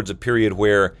headed towards a period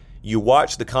where you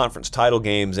watch the conference title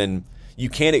games and you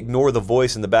can't ignore the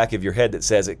voice in the back of your head that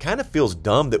says it kind of feels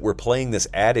dumb that we're playing this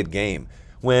added game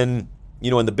when,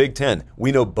 in the Big Ten,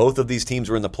 we know both of these teams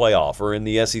are in the playoff, or in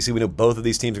the SEC, we know both of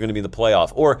these teams are going to be in the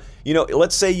playoff. Or,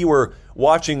 let's say you were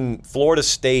watching Florida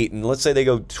State and let's say they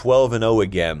go 12-0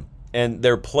 again and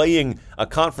they're playing a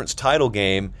conference title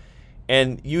game,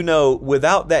 and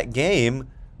without that game,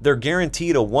 they're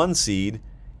guaranteed a 1 seed,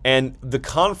 and the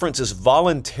conference is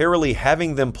voluntarily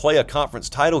having them play a conference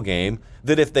title game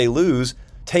that if they lose,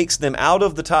 takes them out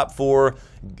of the top 4,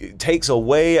 takes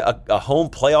away a home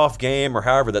playoff game, or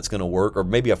however that's going to work, or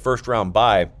maybe a first-round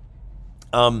bye.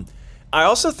 I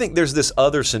also think there's this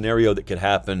other scenario that could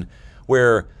happen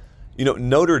where,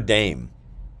 Notre Dame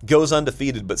goes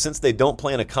undefeated, but since they don't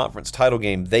play in a conference title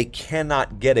game, they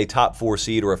cannot get a top 4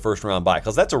 seed or a first-round bye,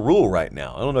 because that's a rule right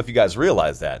now. I don't know if you guys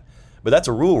realize that, but that's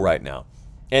a rule right now.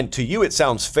 And to you, it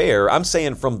sounds fair. I'm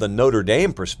saying from the Notre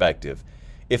Dame perspective,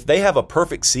 if they have a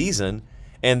perfect season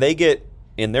and they get,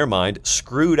 in their mind,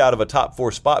 screwed out of a top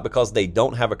 4 spot because they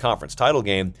don't have a conference title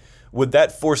game, would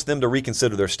that force them to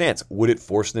reconsider their stance? Would it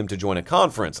force them to join a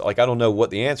conference? I don't know what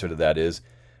the answer to that is,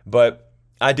 but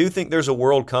I do think there's a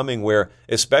world coming where,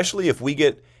 especially if we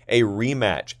get a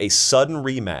rematch, a sudden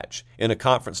rematch in a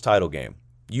conference title game,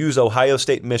 use Ohio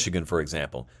State, Michigan, for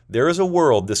example. There is a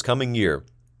world this coming year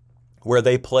where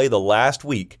they play the last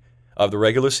week of the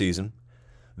regular season,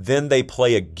 then they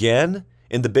play again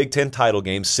in the Big Ten title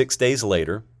game 6 days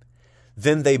later,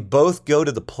 then they both go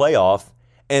to the playoff,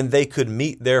 and they could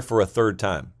meet there for a third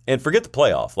time. And forget the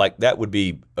playoff, that would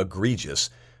be egregious.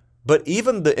 But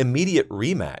even the immediate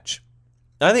rematch,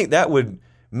 I think that would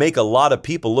make a lot of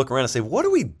people look around and say, what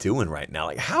are we doing right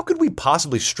now? How could we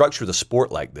possibly structure the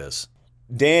sport like this?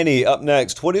 Danny, up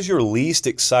next, what is your least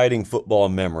exciting football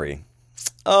memory?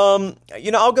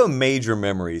 I'll go major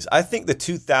memories. I think the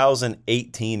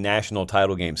 2018 national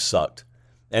title game sucked.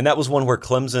 And that was one where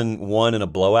Clemson won in a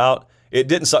blowout. It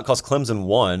didn't suck because Clemson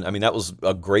won. That was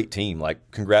a great team.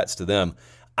 Congrats to them.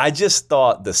 I just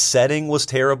thought the setting was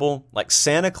terrible.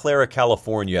 Santa Clara,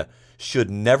 California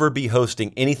should never be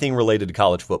hosting anything related to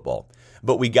college football.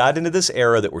 But we got into this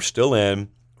era that we're still in,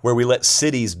 where we let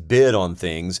cities bid on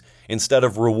things instead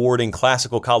of rewarding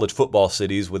classical college football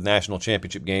cities with national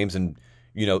championship games and,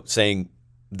 saying,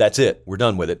 that's it, we're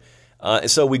done with it.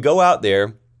 So we go out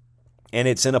there, and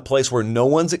it's in a place where no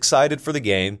one's excited for the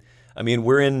game.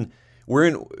 We're in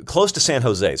close to San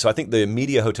Jose. So I think the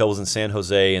media hotel was in San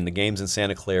Jose, and the game's in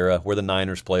Santa Clara, where the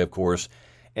Niners play, of course.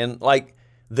 And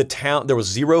the town, there was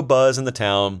zero buzz in the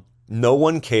town. No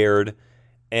one cared,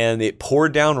 and it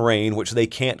poured down rain, which they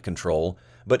can't control.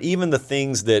 But even the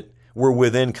things that were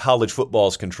within college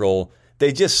football's control,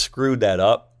 they just screwed that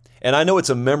up. And I know it's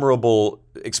a memorable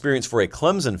experience for a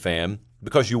Clemson fan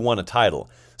because you won a title.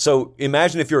 So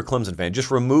imagine if you're a Clemson fan, just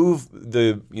remove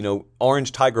the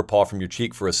orange tiger paw from your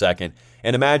cheek for a second,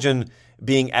 and imagine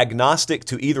being agnostic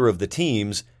to either of the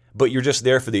teams, but you're just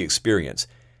there for the experience.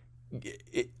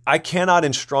 I cannot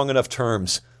in strong enough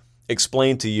terms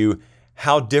explain to you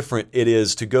how different it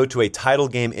is to go to a title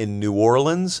game in New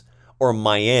Orleans or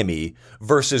Miami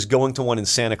versus going to one in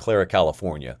Santa Clara,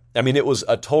 California. It was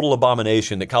a total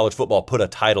abomination that college football put a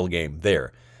title game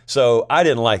there. So I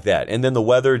didn't like that. And then the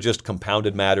weather just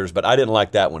compounded matters, but I didn't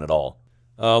like that one at all.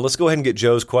 Let's go ahead and get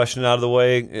Joe's question out of the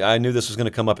way. I knew this was going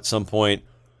to come up at some point.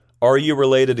 Are you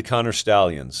related to Connor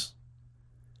Stallions?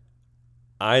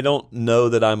 I don't know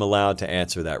that I'm allowed to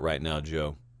answer that right now,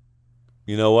 Joe.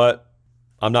 You know what?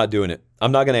 I'm not doing it.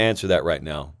 I'm not going to answer that right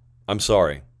now. I'm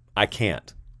sorry. I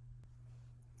can't.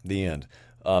 The end.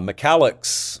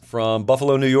 McCallix from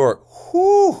Buffalo, New York.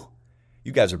 Whew!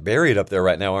 You guys are buried up there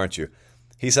right now, aren't you?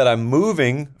 He said, I'm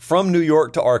moving from New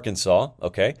York to Arkansas.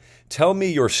 Okay. Tell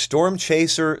me your Storm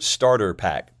Chaser starter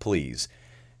pack, please.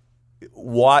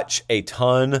 Watch a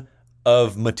ton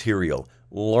of material.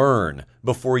 Learn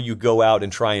before you go out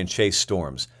and try and chase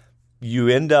storms. You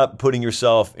end up putting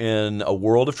yourself in a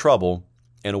world of trouble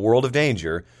and a world of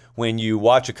danger when you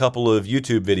watch a couple of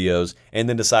YouTube videos and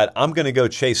then decide, I'm going to go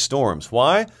chase storms.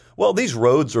 Why? well, these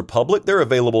roads are public. They're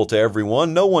available to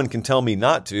everyone. No one can tell me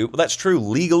not to. Well, that's true.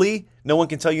 Legally, no one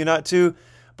can tell you not to.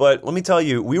 But let me tell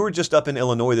you, we were just up in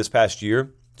Illinois this past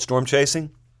year, storm chasing,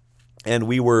 and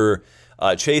we were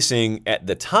chasing, at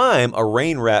the time, a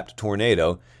rain-wrapped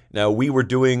tornado. Now, we were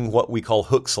doing what we call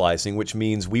hook slicing, which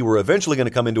means we were eventually going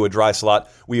to come into a dry slot.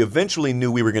 We eventually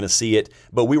knew we were going to see it,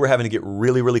 but we were having to get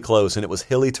really, really close, and it was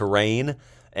hilly terrain,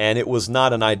 and it was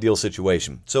not an ideal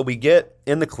situation. So we get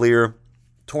in the clear.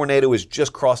 Tornado has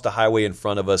just crossed a highway in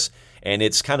front of us, and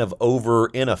it's kind of over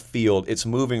in a field. It's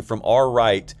moving from our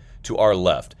right to our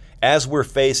left. As we're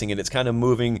facing it, it's kind of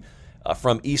moving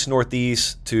from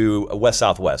east-northeast to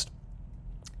west-southwest.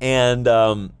 And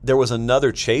there was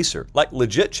another chaser, like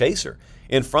legit chaser,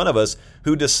 in front of us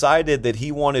who decided that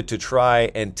he wanted to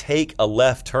try and take a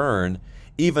left turn,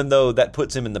 even though that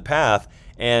puts him in the path.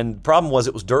 And the problem was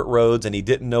it was dirt roads, and he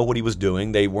didn't know what he was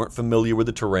doing. They weren't familiar with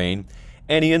the terrain.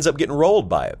 And he ends up getting rolled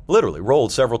by it, literally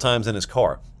rolled several times in his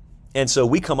car. And so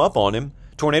we come up on him.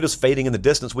 Tornado's fading in the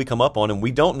distance. We come up on him.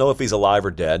 We don't know if he's alive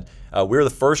or dead. We're the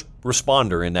first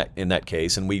responder in that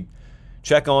case, and we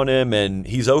check on him, and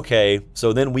he's okay.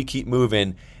 So then we keep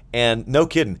moving, and no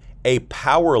kidding, a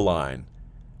power line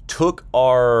took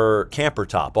our camper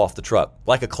top off the truck,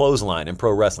 like a clothesline in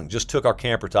pro wrestling. Just took our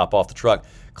camper top off the truck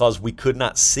because we could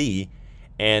not see,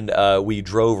 and we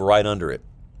drove right under it.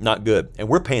 Not good. And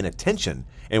we're paying attention,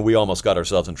 and we almost got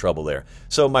ourselves in trouble there.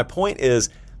 So my point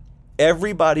is,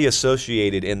 everybody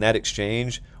associated in that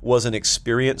exchange was an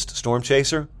experienced storm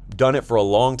chaser, done it for a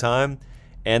long time,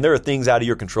 and there are things out of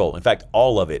your control. In fact,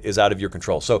 all of it is out of your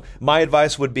control. So my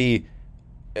advice would be,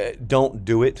 don't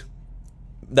do it.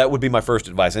 That would be my first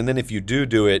advice. And then if you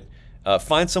do it,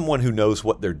 find someone who knows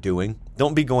what they're doing.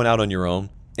 Don't be going out on your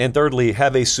own. And thirdly,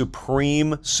 have a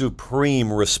supreme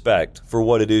respect for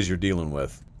what it is you're dealing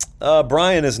with.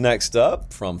 Brian is next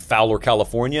up from Fowler,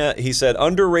 California. He said,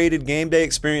 underrated game day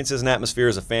experiences and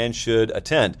atmospheres a fan should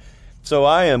attend. So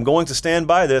I am going to stand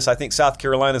by this. I think South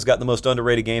Carolina's got the most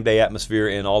underrated game day atmosphere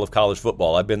in all of college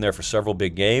football. I've been there for several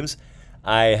big games.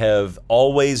 I have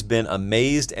always been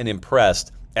amazed and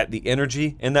impressed at the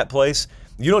energy in that place.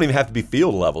 You don't even have to be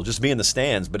field level, just be in the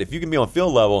stands. But if you can be on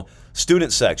field level,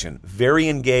 student section, very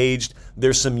engaged.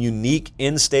 There's some unique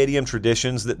in-stadium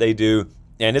traditions that they do.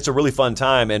 And it's a really fun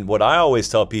time. And what I always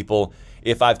tell people,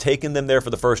 if I've taken them there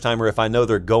for the first time or if I know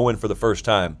they're going for the first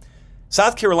time,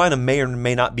 South Carolina may or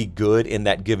may not be good in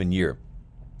that given year.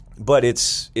 But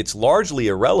it's largely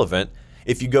irrelevant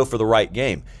if you go for the right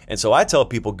game. And so I tell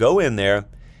people, go in there,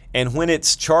 and when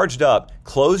it's charged up,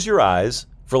 close your eyes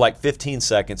for like 15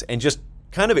 seconds and just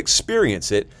kind of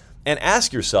experience it and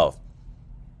ask yourself,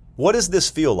 what does this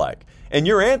feel like? And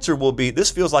your answer will be,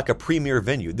 this feels like a premier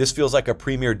venue. This feels like a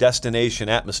premier destination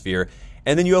atmosphere.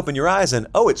 And then you open your eyes and,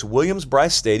 oh, it's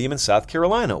Williams-Brice Stadium in South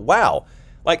Carolina. Wow.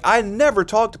 Like, I never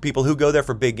talk to people who go there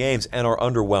for big games and are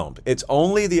underwhelmed. It's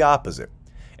only the opposite.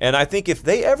 And I think if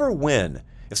they ever win,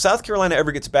 if South Carolina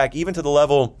ever gets back even to the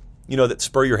level, that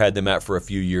Spurrier had them at for a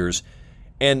few years,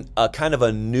 and a kind of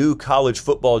a new college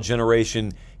football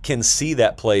generation can see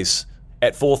that place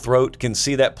at full throat, can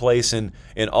see that place in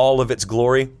all of its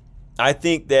glory, I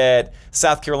think that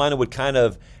South Carolina would kind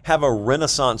of have a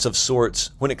renaissance of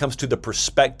sorts when it comes to the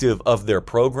perspective of their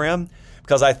program,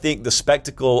 because I think the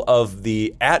spectacle of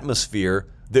the atmosphere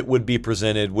that would be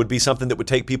presented would be something that would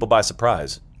take people by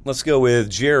surprise. Let's go with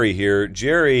Jerry here.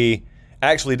 Jerry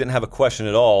actually didn't have a question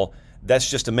at all.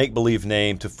 That's just a make-believe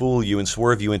name to fool you and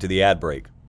swerve you into the ad break.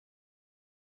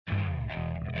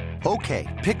 Okay,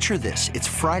 picture this. It's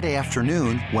Friday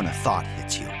afternoon when a thought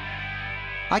hits you.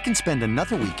 I can spend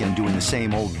another weekend doing the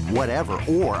same old whatever,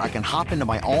 or I can hop into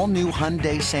my all-new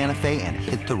Hyundai Santa Fe and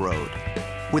hit the road.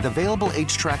 With available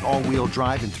H-Track all-wheel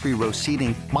drive and 3-row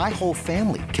seating, my whole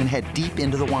family can head deep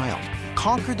into the wild.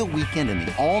 Conquer the weekend in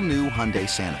the all-new Hyundai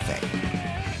Santa Fe.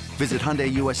 Visit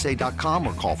HyundaiUSA.com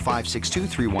or call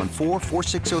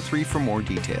 562-314-4603 for more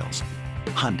details.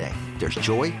 Hyundai, there's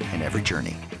joy in every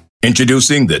journey.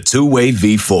 Introducing the two-way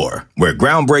V4, where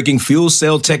groundbreaking fuel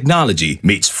cell technology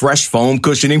meets fresh foam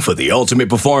cushioning for the ultimate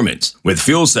performance. With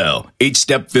fuel cell, each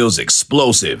step feels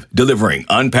explosive, delivering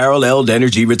unparalleled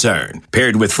energy return.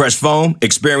 Paired with fresh foam,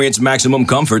 experience maximum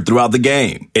comfort throughout the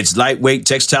game. Its lightweight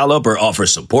textile upper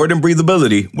offers support and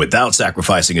breathability without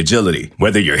sacrificing agility.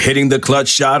 Whether you're hitting the clutch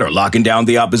shot or locking down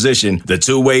the opposition, the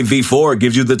two-way V4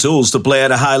 gives you the tools to play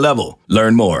at a high level.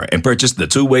 Learn more and purchase the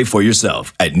two-way for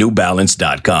yourself at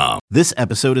newbalance.com. This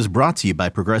episode is brought to you by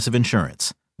Progressive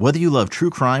Insurance. Whether you love true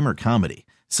crime or comedy,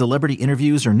 celebrity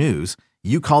interviews or news,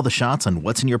 you call the shots on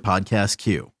what's in your podcast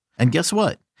queue. And guess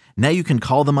what? Now you can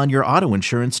call them on your auto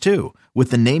insurance too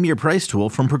with the Name Your Price tool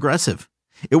from Progressive.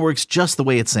 It works just the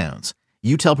way it sounds.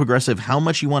 You tell Progressive how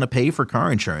much you want to pay for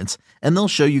car insurance, and they'll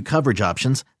show you coverage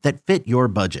options that fit your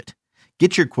budget.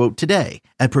 Get your quote today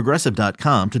at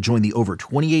Progressive.com to join the over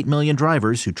 28 million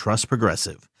drivers who trust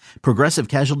Progressive. Progressive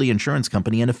Casualty Insurance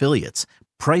Company and Affiliates.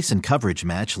 Price and coverage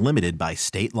match limited by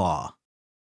state law.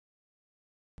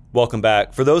 Welcome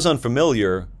back. For those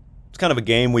unfamiliar, it's kind of a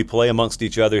game we play amongst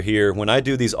each other here. When I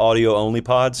do these audio-only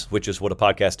pods, which is what a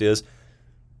podcast is,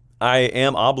 I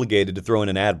am obligated to throw in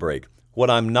an ad break.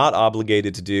 What I'm not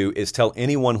obligated to do is tell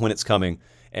anyone when it's coming.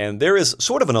 And there is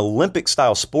sort of an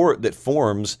Olympic-style sport that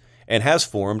forms and has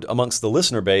formed amongst the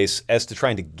listener base as to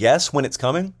trying to guess when it's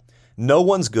coming. No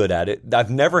one's good at it. I've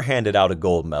never handed out a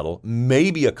gold medal,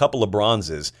 maybe a couple of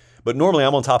bronzes, but normally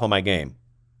I'm on top of my game.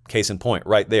 Case in point,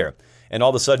 right there. And all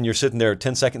of a sudden you're sitting there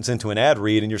 10 seconds into an ad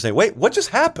read and you're saying, wait, what just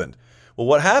happened? Well,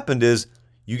 what happened is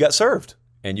you got served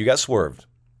and you got swerved.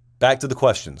 Back to the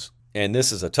questions. And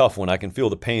this is a tough one. I can feel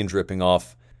the pain dripping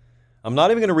off. I'm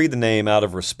not even going to read the name out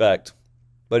of respect,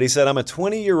 but he said, I'm a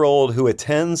 20-year-old who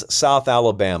attends South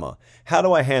Alabama. How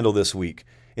do I handle this week?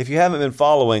 If you haven't been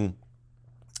following,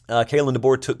 Kalen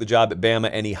DeBoer took the job at Bama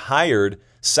and he hired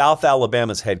South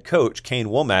Alabama's head coach, Kane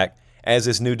Womack, as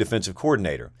his new defensive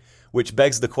coordinator, which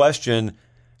begs the question,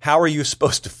 how are you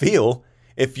supposed to feel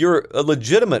if you're a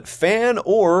legitimate fan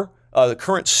or a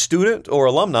current student or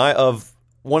alumni of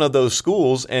one of those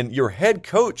schools and your head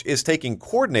coach is taking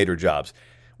coordinator jobs?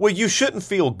 Well, you shouldn't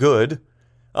feel good.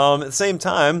 At the same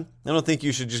time, I don't think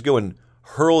you should just go and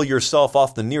hurl yourself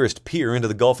off the nearest pier into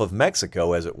the Gulf of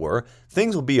Mexico, as it were.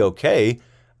 Things will be okay.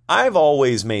 I've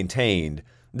always maintained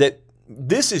that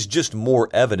this is just more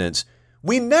evidence.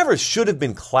 We never should have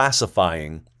been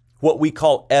classifying what we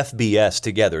call FBS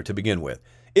together to begin with.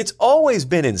 It's always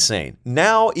been insane,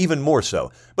 now even more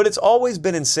so, but it's always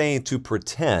been insane to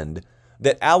pretend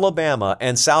that Alabama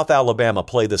and South Alabama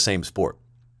play the same sport.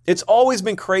 It's always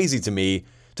been crazy to me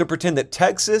to pretend that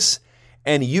Texas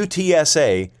and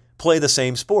UTSA play the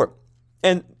same sport.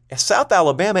 And South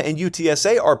Alabama and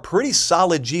UTSA are pretty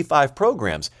solid G5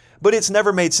 programs, but it's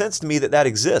never made sense to me that that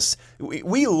exists.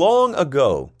 We long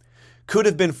ago could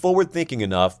have been forward-thinking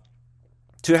enough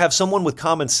to have someone with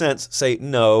common sense say,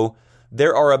 no,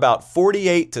 there are about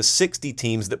 48 to 60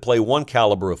 teams that play one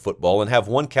caliber of football and have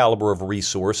one caliber of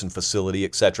resource and facility,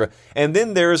 etc. And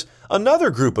then there's another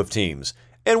group of teams.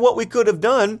 And what we could have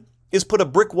done is put a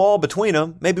brick wall between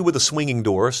them, maybe with a swinging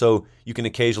door, so you can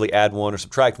occasionally add one or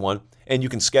subtract one, and you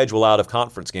can schedule out of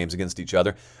conference games against each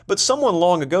other. But someone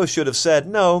long ago should have said,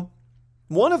 no,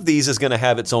 one of these is going to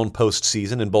have its own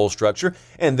postseason and bowl structure,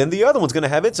 and then the other one's going to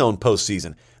have its own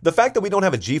postseason. The fact that we don't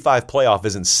have a G5 playoff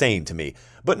is insane to me.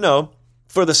 But no,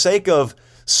 for the sake of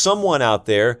someone out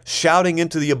there shouting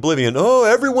into the oblivion, oh,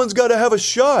 everyone's got to have a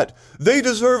shot. They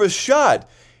deserve a shot.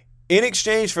 In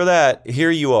exchange for that,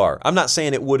 here you are. I'm not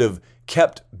saying it would have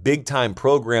kept big-time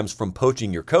programs from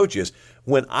poaching your coaches.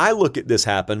 When I look at this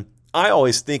happen, I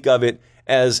always think of it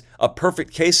as a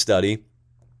perfect case study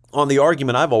on the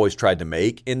argument I've always tried to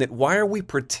make, in that why are we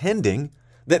pretending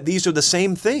that these are the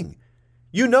same thing?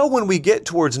 You know, when we get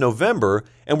towards November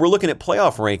and we're looking at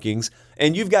playoff rankings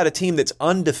and you've got a team that's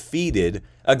undefeated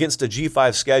against a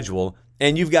G5 schedule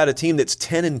and you've got a team that's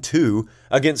 10-2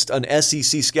 against an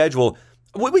SEC schedule,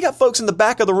 we got folks in the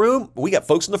back of the room, we got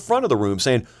folks in the front of the room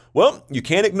saying, well, you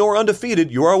can't ignore undefeated.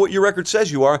 You are what your record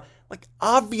says you are. Like,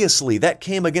 obviously, that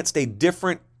came against a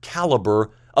different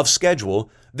caliber of schedule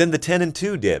than the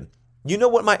 10-2 did. You know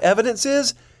what my evidence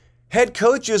is? Head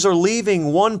coaches are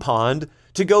leaving one pond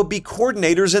to go be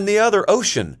coordinators in the other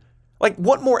ocean. Like,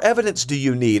 what more evidence do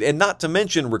you need? And not to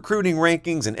mention recruiting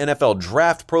rankings and NFL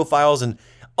draft profiles and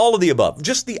all of the above.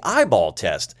 Just the eyeball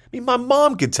test. I mean, my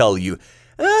mom could tell you,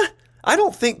 I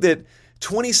don't think that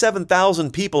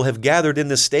 27,000 people have gathered in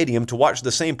this stadium to watch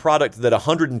the same product that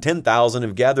 110,000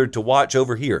 have gathered to watch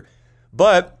over here.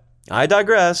 But I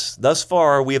digress. Thus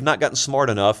far, we have not gotten smart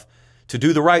enough to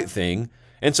do the right thing.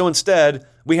 And so instead,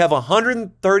 we have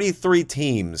 133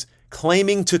 teams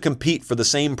claiming to compete for the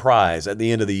same prize at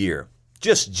the end of the year.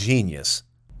 Just genius.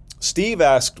 Steve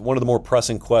asked one of the more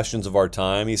pressing questions of our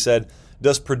time. He said,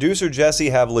 does producer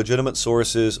Jesse have legitimate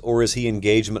sources, or is he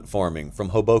engagement farming? From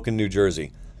Hoboken, New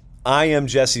Jersey. I am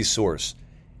Jesse's source,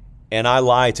 and I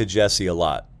lie to Jesse a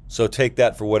lot. So take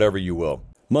that for whatever you will.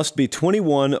 Must be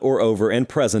 21 or over and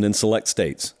present in select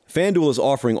states. FanDuel is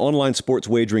offering online sports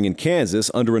wagering in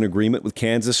Kansas under an agreement with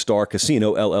Kansas Star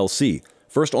Casino, LLC.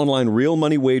 First online real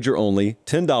money wager only,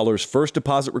 $10 first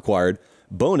deposit required.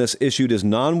 Bonus issued as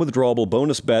non-withdrawable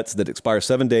bonus bets that expire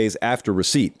 7 days after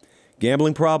receipt.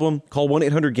 Gambling problem? Call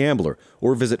 1-800-GAMBLER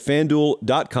or visit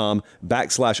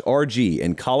FanDuel.com/RG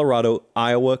in Colorado,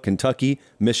 Iowa, Kentucky,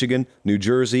 Michigan, New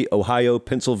Jersey, Ohio,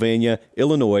 Pennsylvania,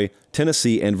 Illinois,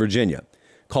 Tennessee, and Virginia.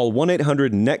 Call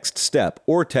 1-800-NEXT-STEP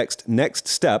or text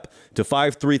NEXT-STEP to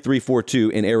 53342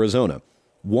 in Arizona.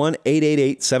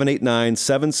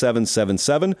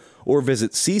 1-888-789-7777 or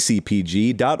visit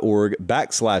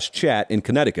ccpg.org/chat in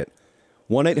Connecticut.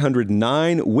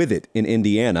 1-800-9-WITH-IT in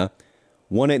Indiana.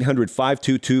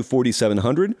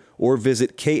 1-800-522-4700 or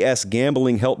visit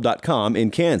ksgamblinghelp.com in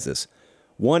Kansas.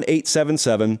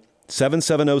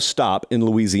 1-877-770-STOP in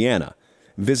Louisiana.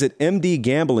 Visit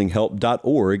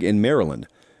mdgamblinghelp.org in Maryland.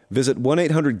 Visit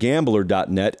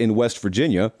 1-800-GAMBLER.net in West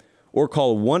Virginia or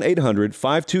call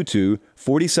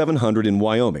 1-800-522-4700 in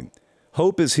Wyoming.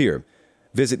 Hope is here.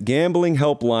 Visit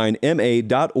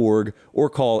gamblinghelplinema.org or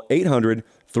call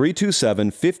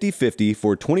 800-327-5050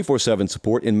 for 24/7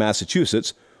 support in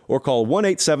Massachusetts, or call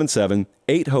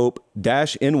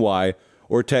 1-877-8-HOPE-NY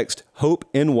or text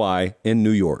HOPE-NY in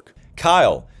New York.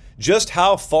 Kyle, just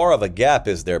how far of a gap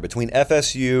is there between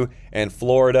FSU and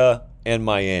Florida and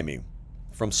Miami?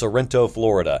 From Sorrento,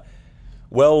 Florida.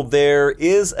 Well, there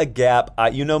is a gap.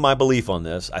 You know my belief on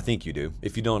this. I think you do.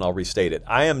 If you don't, I'll restate it.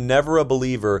 I am never a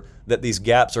believer that these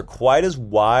gaps are quite as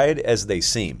wide as they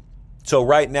seem. So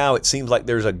right now, it seems like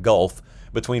there's a gulf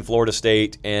between Florida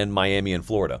State and Miami and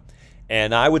Florida.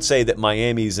 And I would say that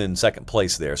Miami's in second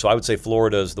place there. So I would say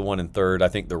Florida is the one in third. I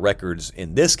think the records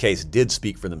in this case did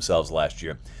speak for themselves last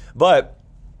year. But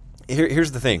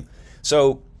here's the thing.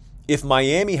 So if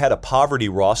Miami had a poverty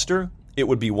roster, it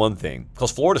would be one thing,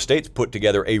 because Florida State's put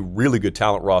together a really good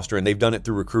talent roster, and they've done it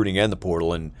through recruiting and the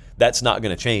portal, and that's not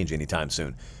going to change anytime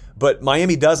soon. But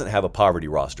Miami doesn't have a poverty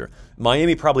roster.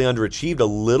 Miami probably underachieved a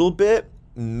little bit,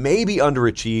 maybe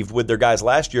underachieved with their guys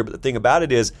last year, but the thing about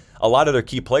it is a lot of their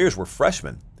key players were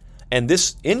freshmen. And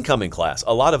this incoming class,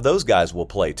 a lot of those guys will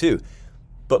play too.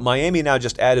 But Miami now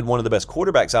just added one of the best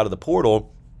quarterbacks out of the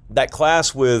portal. That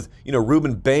class with,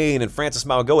 Reuben Bain and Francis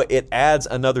Mauigoa, it adds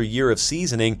another year of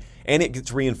seasoning, and it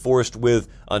gets reinforced with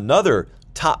another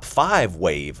top 5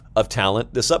 wave of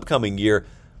talent this upcoming year.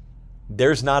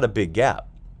 There's not a big gap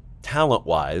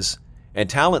talent-wise, and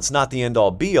talent's not the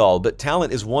end-all be-all, but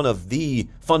talent is one of the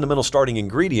fundamental starting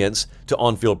ingredients to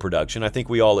on-field production. I think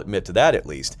we all admit to that at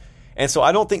least. And so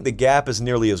I don't think the gap is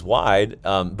nearly as wide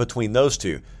between those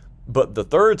two. But the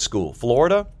third school,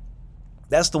 Florida,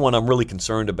 that's the one I'm really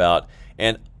concerned about.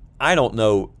 And I don't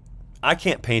know, I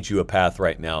can't paint you a path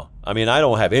right now. I mean, I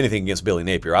don't have anything against Billy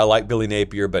Napier. I like Billy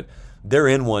Napier, but they're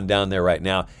in one down there right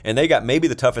now. And they got maybe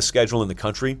the toughest schedule in the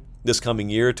country this coming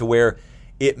year, to where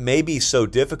it may be so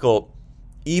difficult,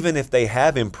 even if they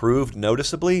have improved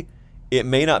noticeably, it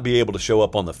may not be able to show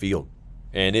up on the field.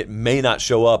 And it may not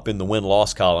show up in the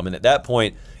win-loss column. And at that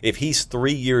point, if he's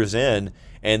 3 years in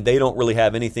and they don't really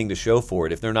have anything to show for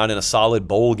it, if they're not in a solid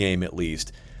bowl game at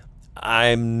least,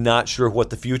 I'm not sure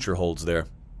what the future holds there.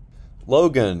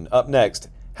 Logan, up next.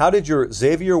 How did your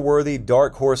Xavier Worthy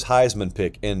dark horse Heisman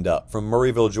pick end up? From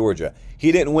Murrayville, Georgia.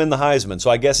 He didn't win the Heisman, so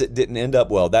I guess it didn't end up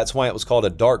well. That's why it was called a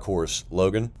dark horse,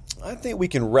 Logan. I think we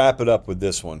can wrap it up with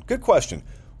this one. Good question.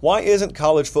 Why isn't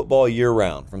college football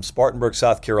year-round? From Spartanburg,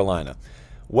 South Carolina.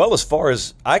 Well, as far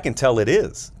as I can tell, it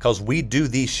is, because we do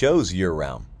these shows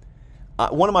year-round.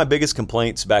 One of my biggest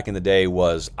complaints back in the day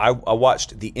was I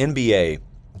watched the NBA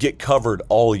get covered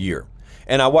all year,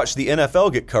 and I watched the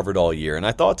NFL get covered all year, and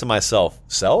I thought to myself,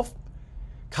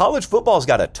 college football's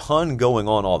got a ton going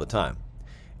on all the time,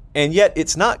 and yet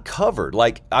it's not covered.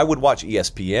 Like, I would watch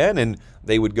ESPN, and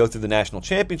they would go through the national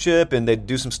championship, and they'd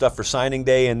do some stuff for signing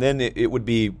day, and then it would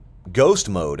be ghost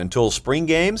mode until spring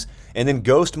games, and then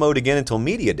ghost mode again until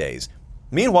media days.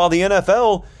 Meanwhile, the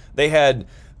NFL, they had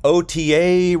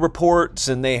OTA reports,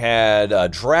 and they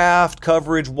had draft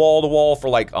coverage wall to wall for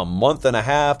like a month and a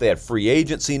half. They had free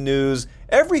agency news.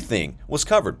 Everything was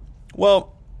covered.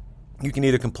 Well, you can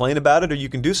either complain about it or you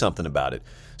can do something about it.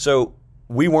 So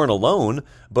we weren't alone,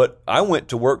 but I went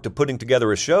to work to putting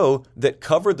together a show that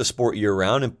covered the sport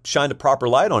year-round and shined a proper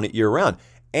light on it year-round.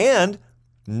 And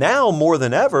now more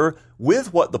than ever,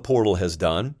 with what the portal has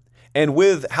done and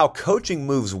with how coaching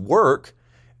moves work,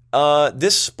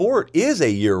 this sport is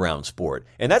a year-round sport.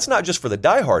 And that's not just for the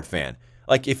diehard fan.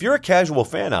 Like, if you're a casual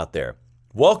fan out there,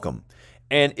 welcome.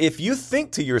 And if you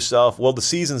think to yourself, well, the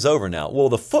season's over now. Well,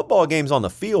 the football games on the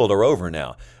field are over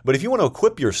now. But if you want to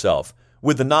equip yourself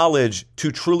with the knowledge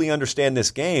to truly understand this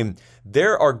game,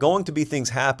 there are going to be things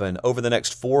happen over the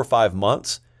next 4 or 5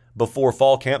 months before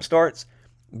fall camp starts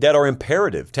that are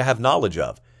imperative to have knowledge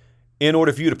of in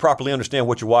order for you to properly understand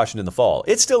what you're watching in the fall.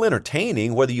 It's still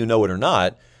entertaining, whether you know it or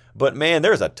not, but man,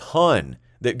 there's a ton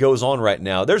that goes on right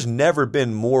now. There's never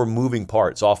been more moving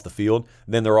parts off the field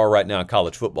than there are right now in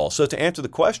college football. So to answer the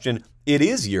question, it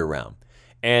is year-round.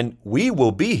 And we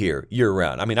will be here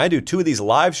year-round. I mean, I do 2 of these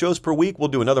live shows per week. We'll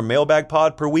do another mailbag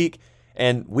pod per week.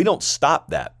 And we don't stop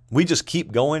that. We just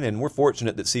keep going, and we're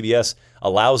fortunate that CBS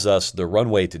allows us the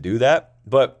runway to do that.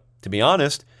 But to be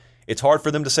honest, it's hard for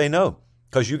them to say no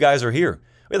because you guys are here.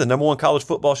 We had the #1 college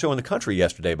football show in the country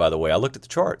yesterday, by the way. I looked at the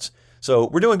charts. So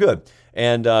we're doing good.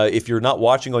 And if you're not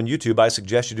watching on YouTube, I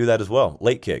suggest you do that as well.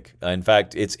 Late Kick. In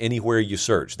fact, it's anywhere you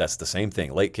search. That's the same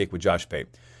thing. Late Kick with Josh Pate.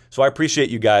 So I appreciate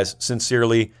you guys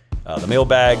sincerely. The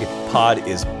mailbag pod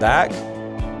is back.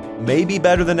 Maybe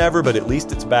better than ever, but at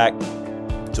least it's back.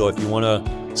 So if you want to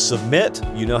submit,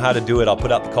 you know how to do it. I'll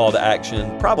put out the call to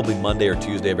action probably Monday or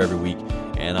Tuesday of every week,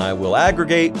 and I will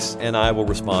aggregate and I will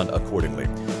respond accordingly.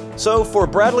 So for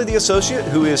Bradley the associate,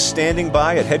 who is standing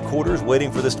by at headquarters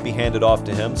waiting for this to be handed off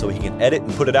to him so he can edit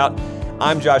and put it out,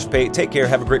 I'm Josh Pate. Take care,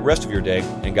 have a great rest of your day,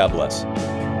 and God bless.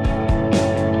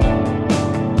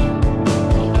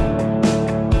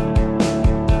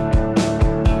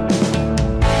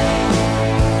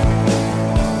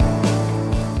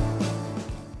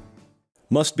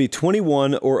 Must be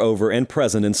 21 or over and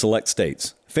present in select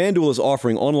states. FanDuel is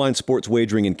offering online sports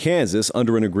wagering in Kansas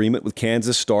under an agreement with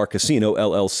Kansas Star Casino,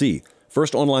 LLC.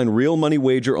 First online real money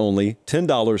wager only,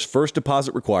 $10 first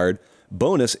deposit required.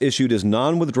 Bonus issued as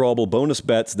non-withdrawable bonus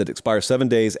bets that expire 7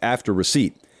 days after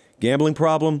receipt. Gambling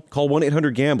problem? Call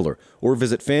 1-800-GAMBLER or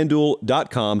visit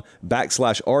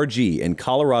FanDuel.com/RG in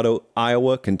Colorado,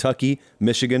 Iowa, Kentucky,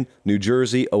 Michigan, New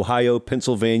Jersey, Ohio,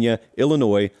 Pennsylvania,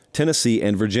 Illinois, Tennessee,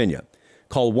 and Virginia.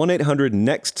 Call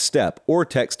 1-800-NEXT-STEP or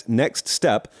text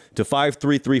NEXT-STEP to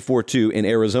 53342 in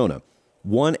Arizona,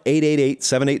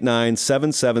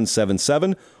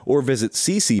 1-888-789-7777, or visit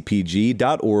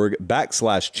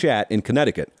ccpg.org/chat in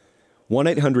Connecticut,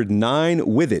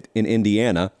 1-800-9-WITH-IT in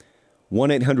Indiana,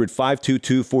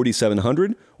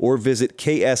 1-800-522-4700, or visit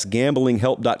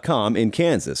ksgamblinghelp.com in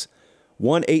Kansas,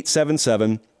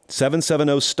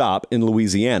 1-877-770-STOP in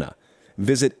Louisiana.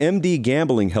 Visit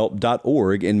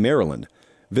mdgamblinghelp.org in Maryland.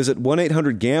 Visit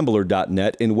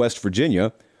 1-800-GAMBLER.net in West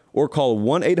Virginia, or call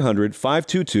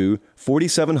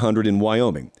 1-800-522-4700 in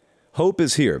Wyoming. Hope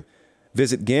is here.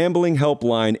 Visit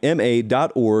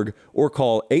gamblinghelplinema.org or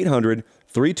call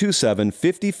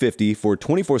 800-327-5050 for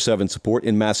 24/7 support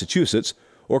in Massachusetts,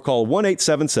 or call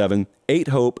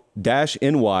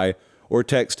 1-877-8-HOPE-NY or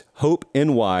text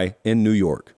HOPE-NY in New York.